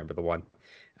porgs. You remember the one.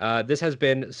 This has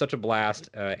been such a blast.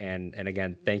 And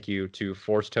again, thank you to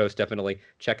Force Toast. Definitely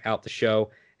check out the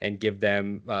show and give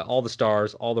them all the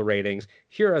stars, all the ratings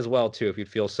here as well, too, if you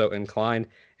feel so inclined.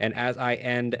 And as I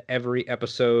end every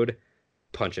episode,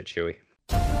 punch it, Chewie.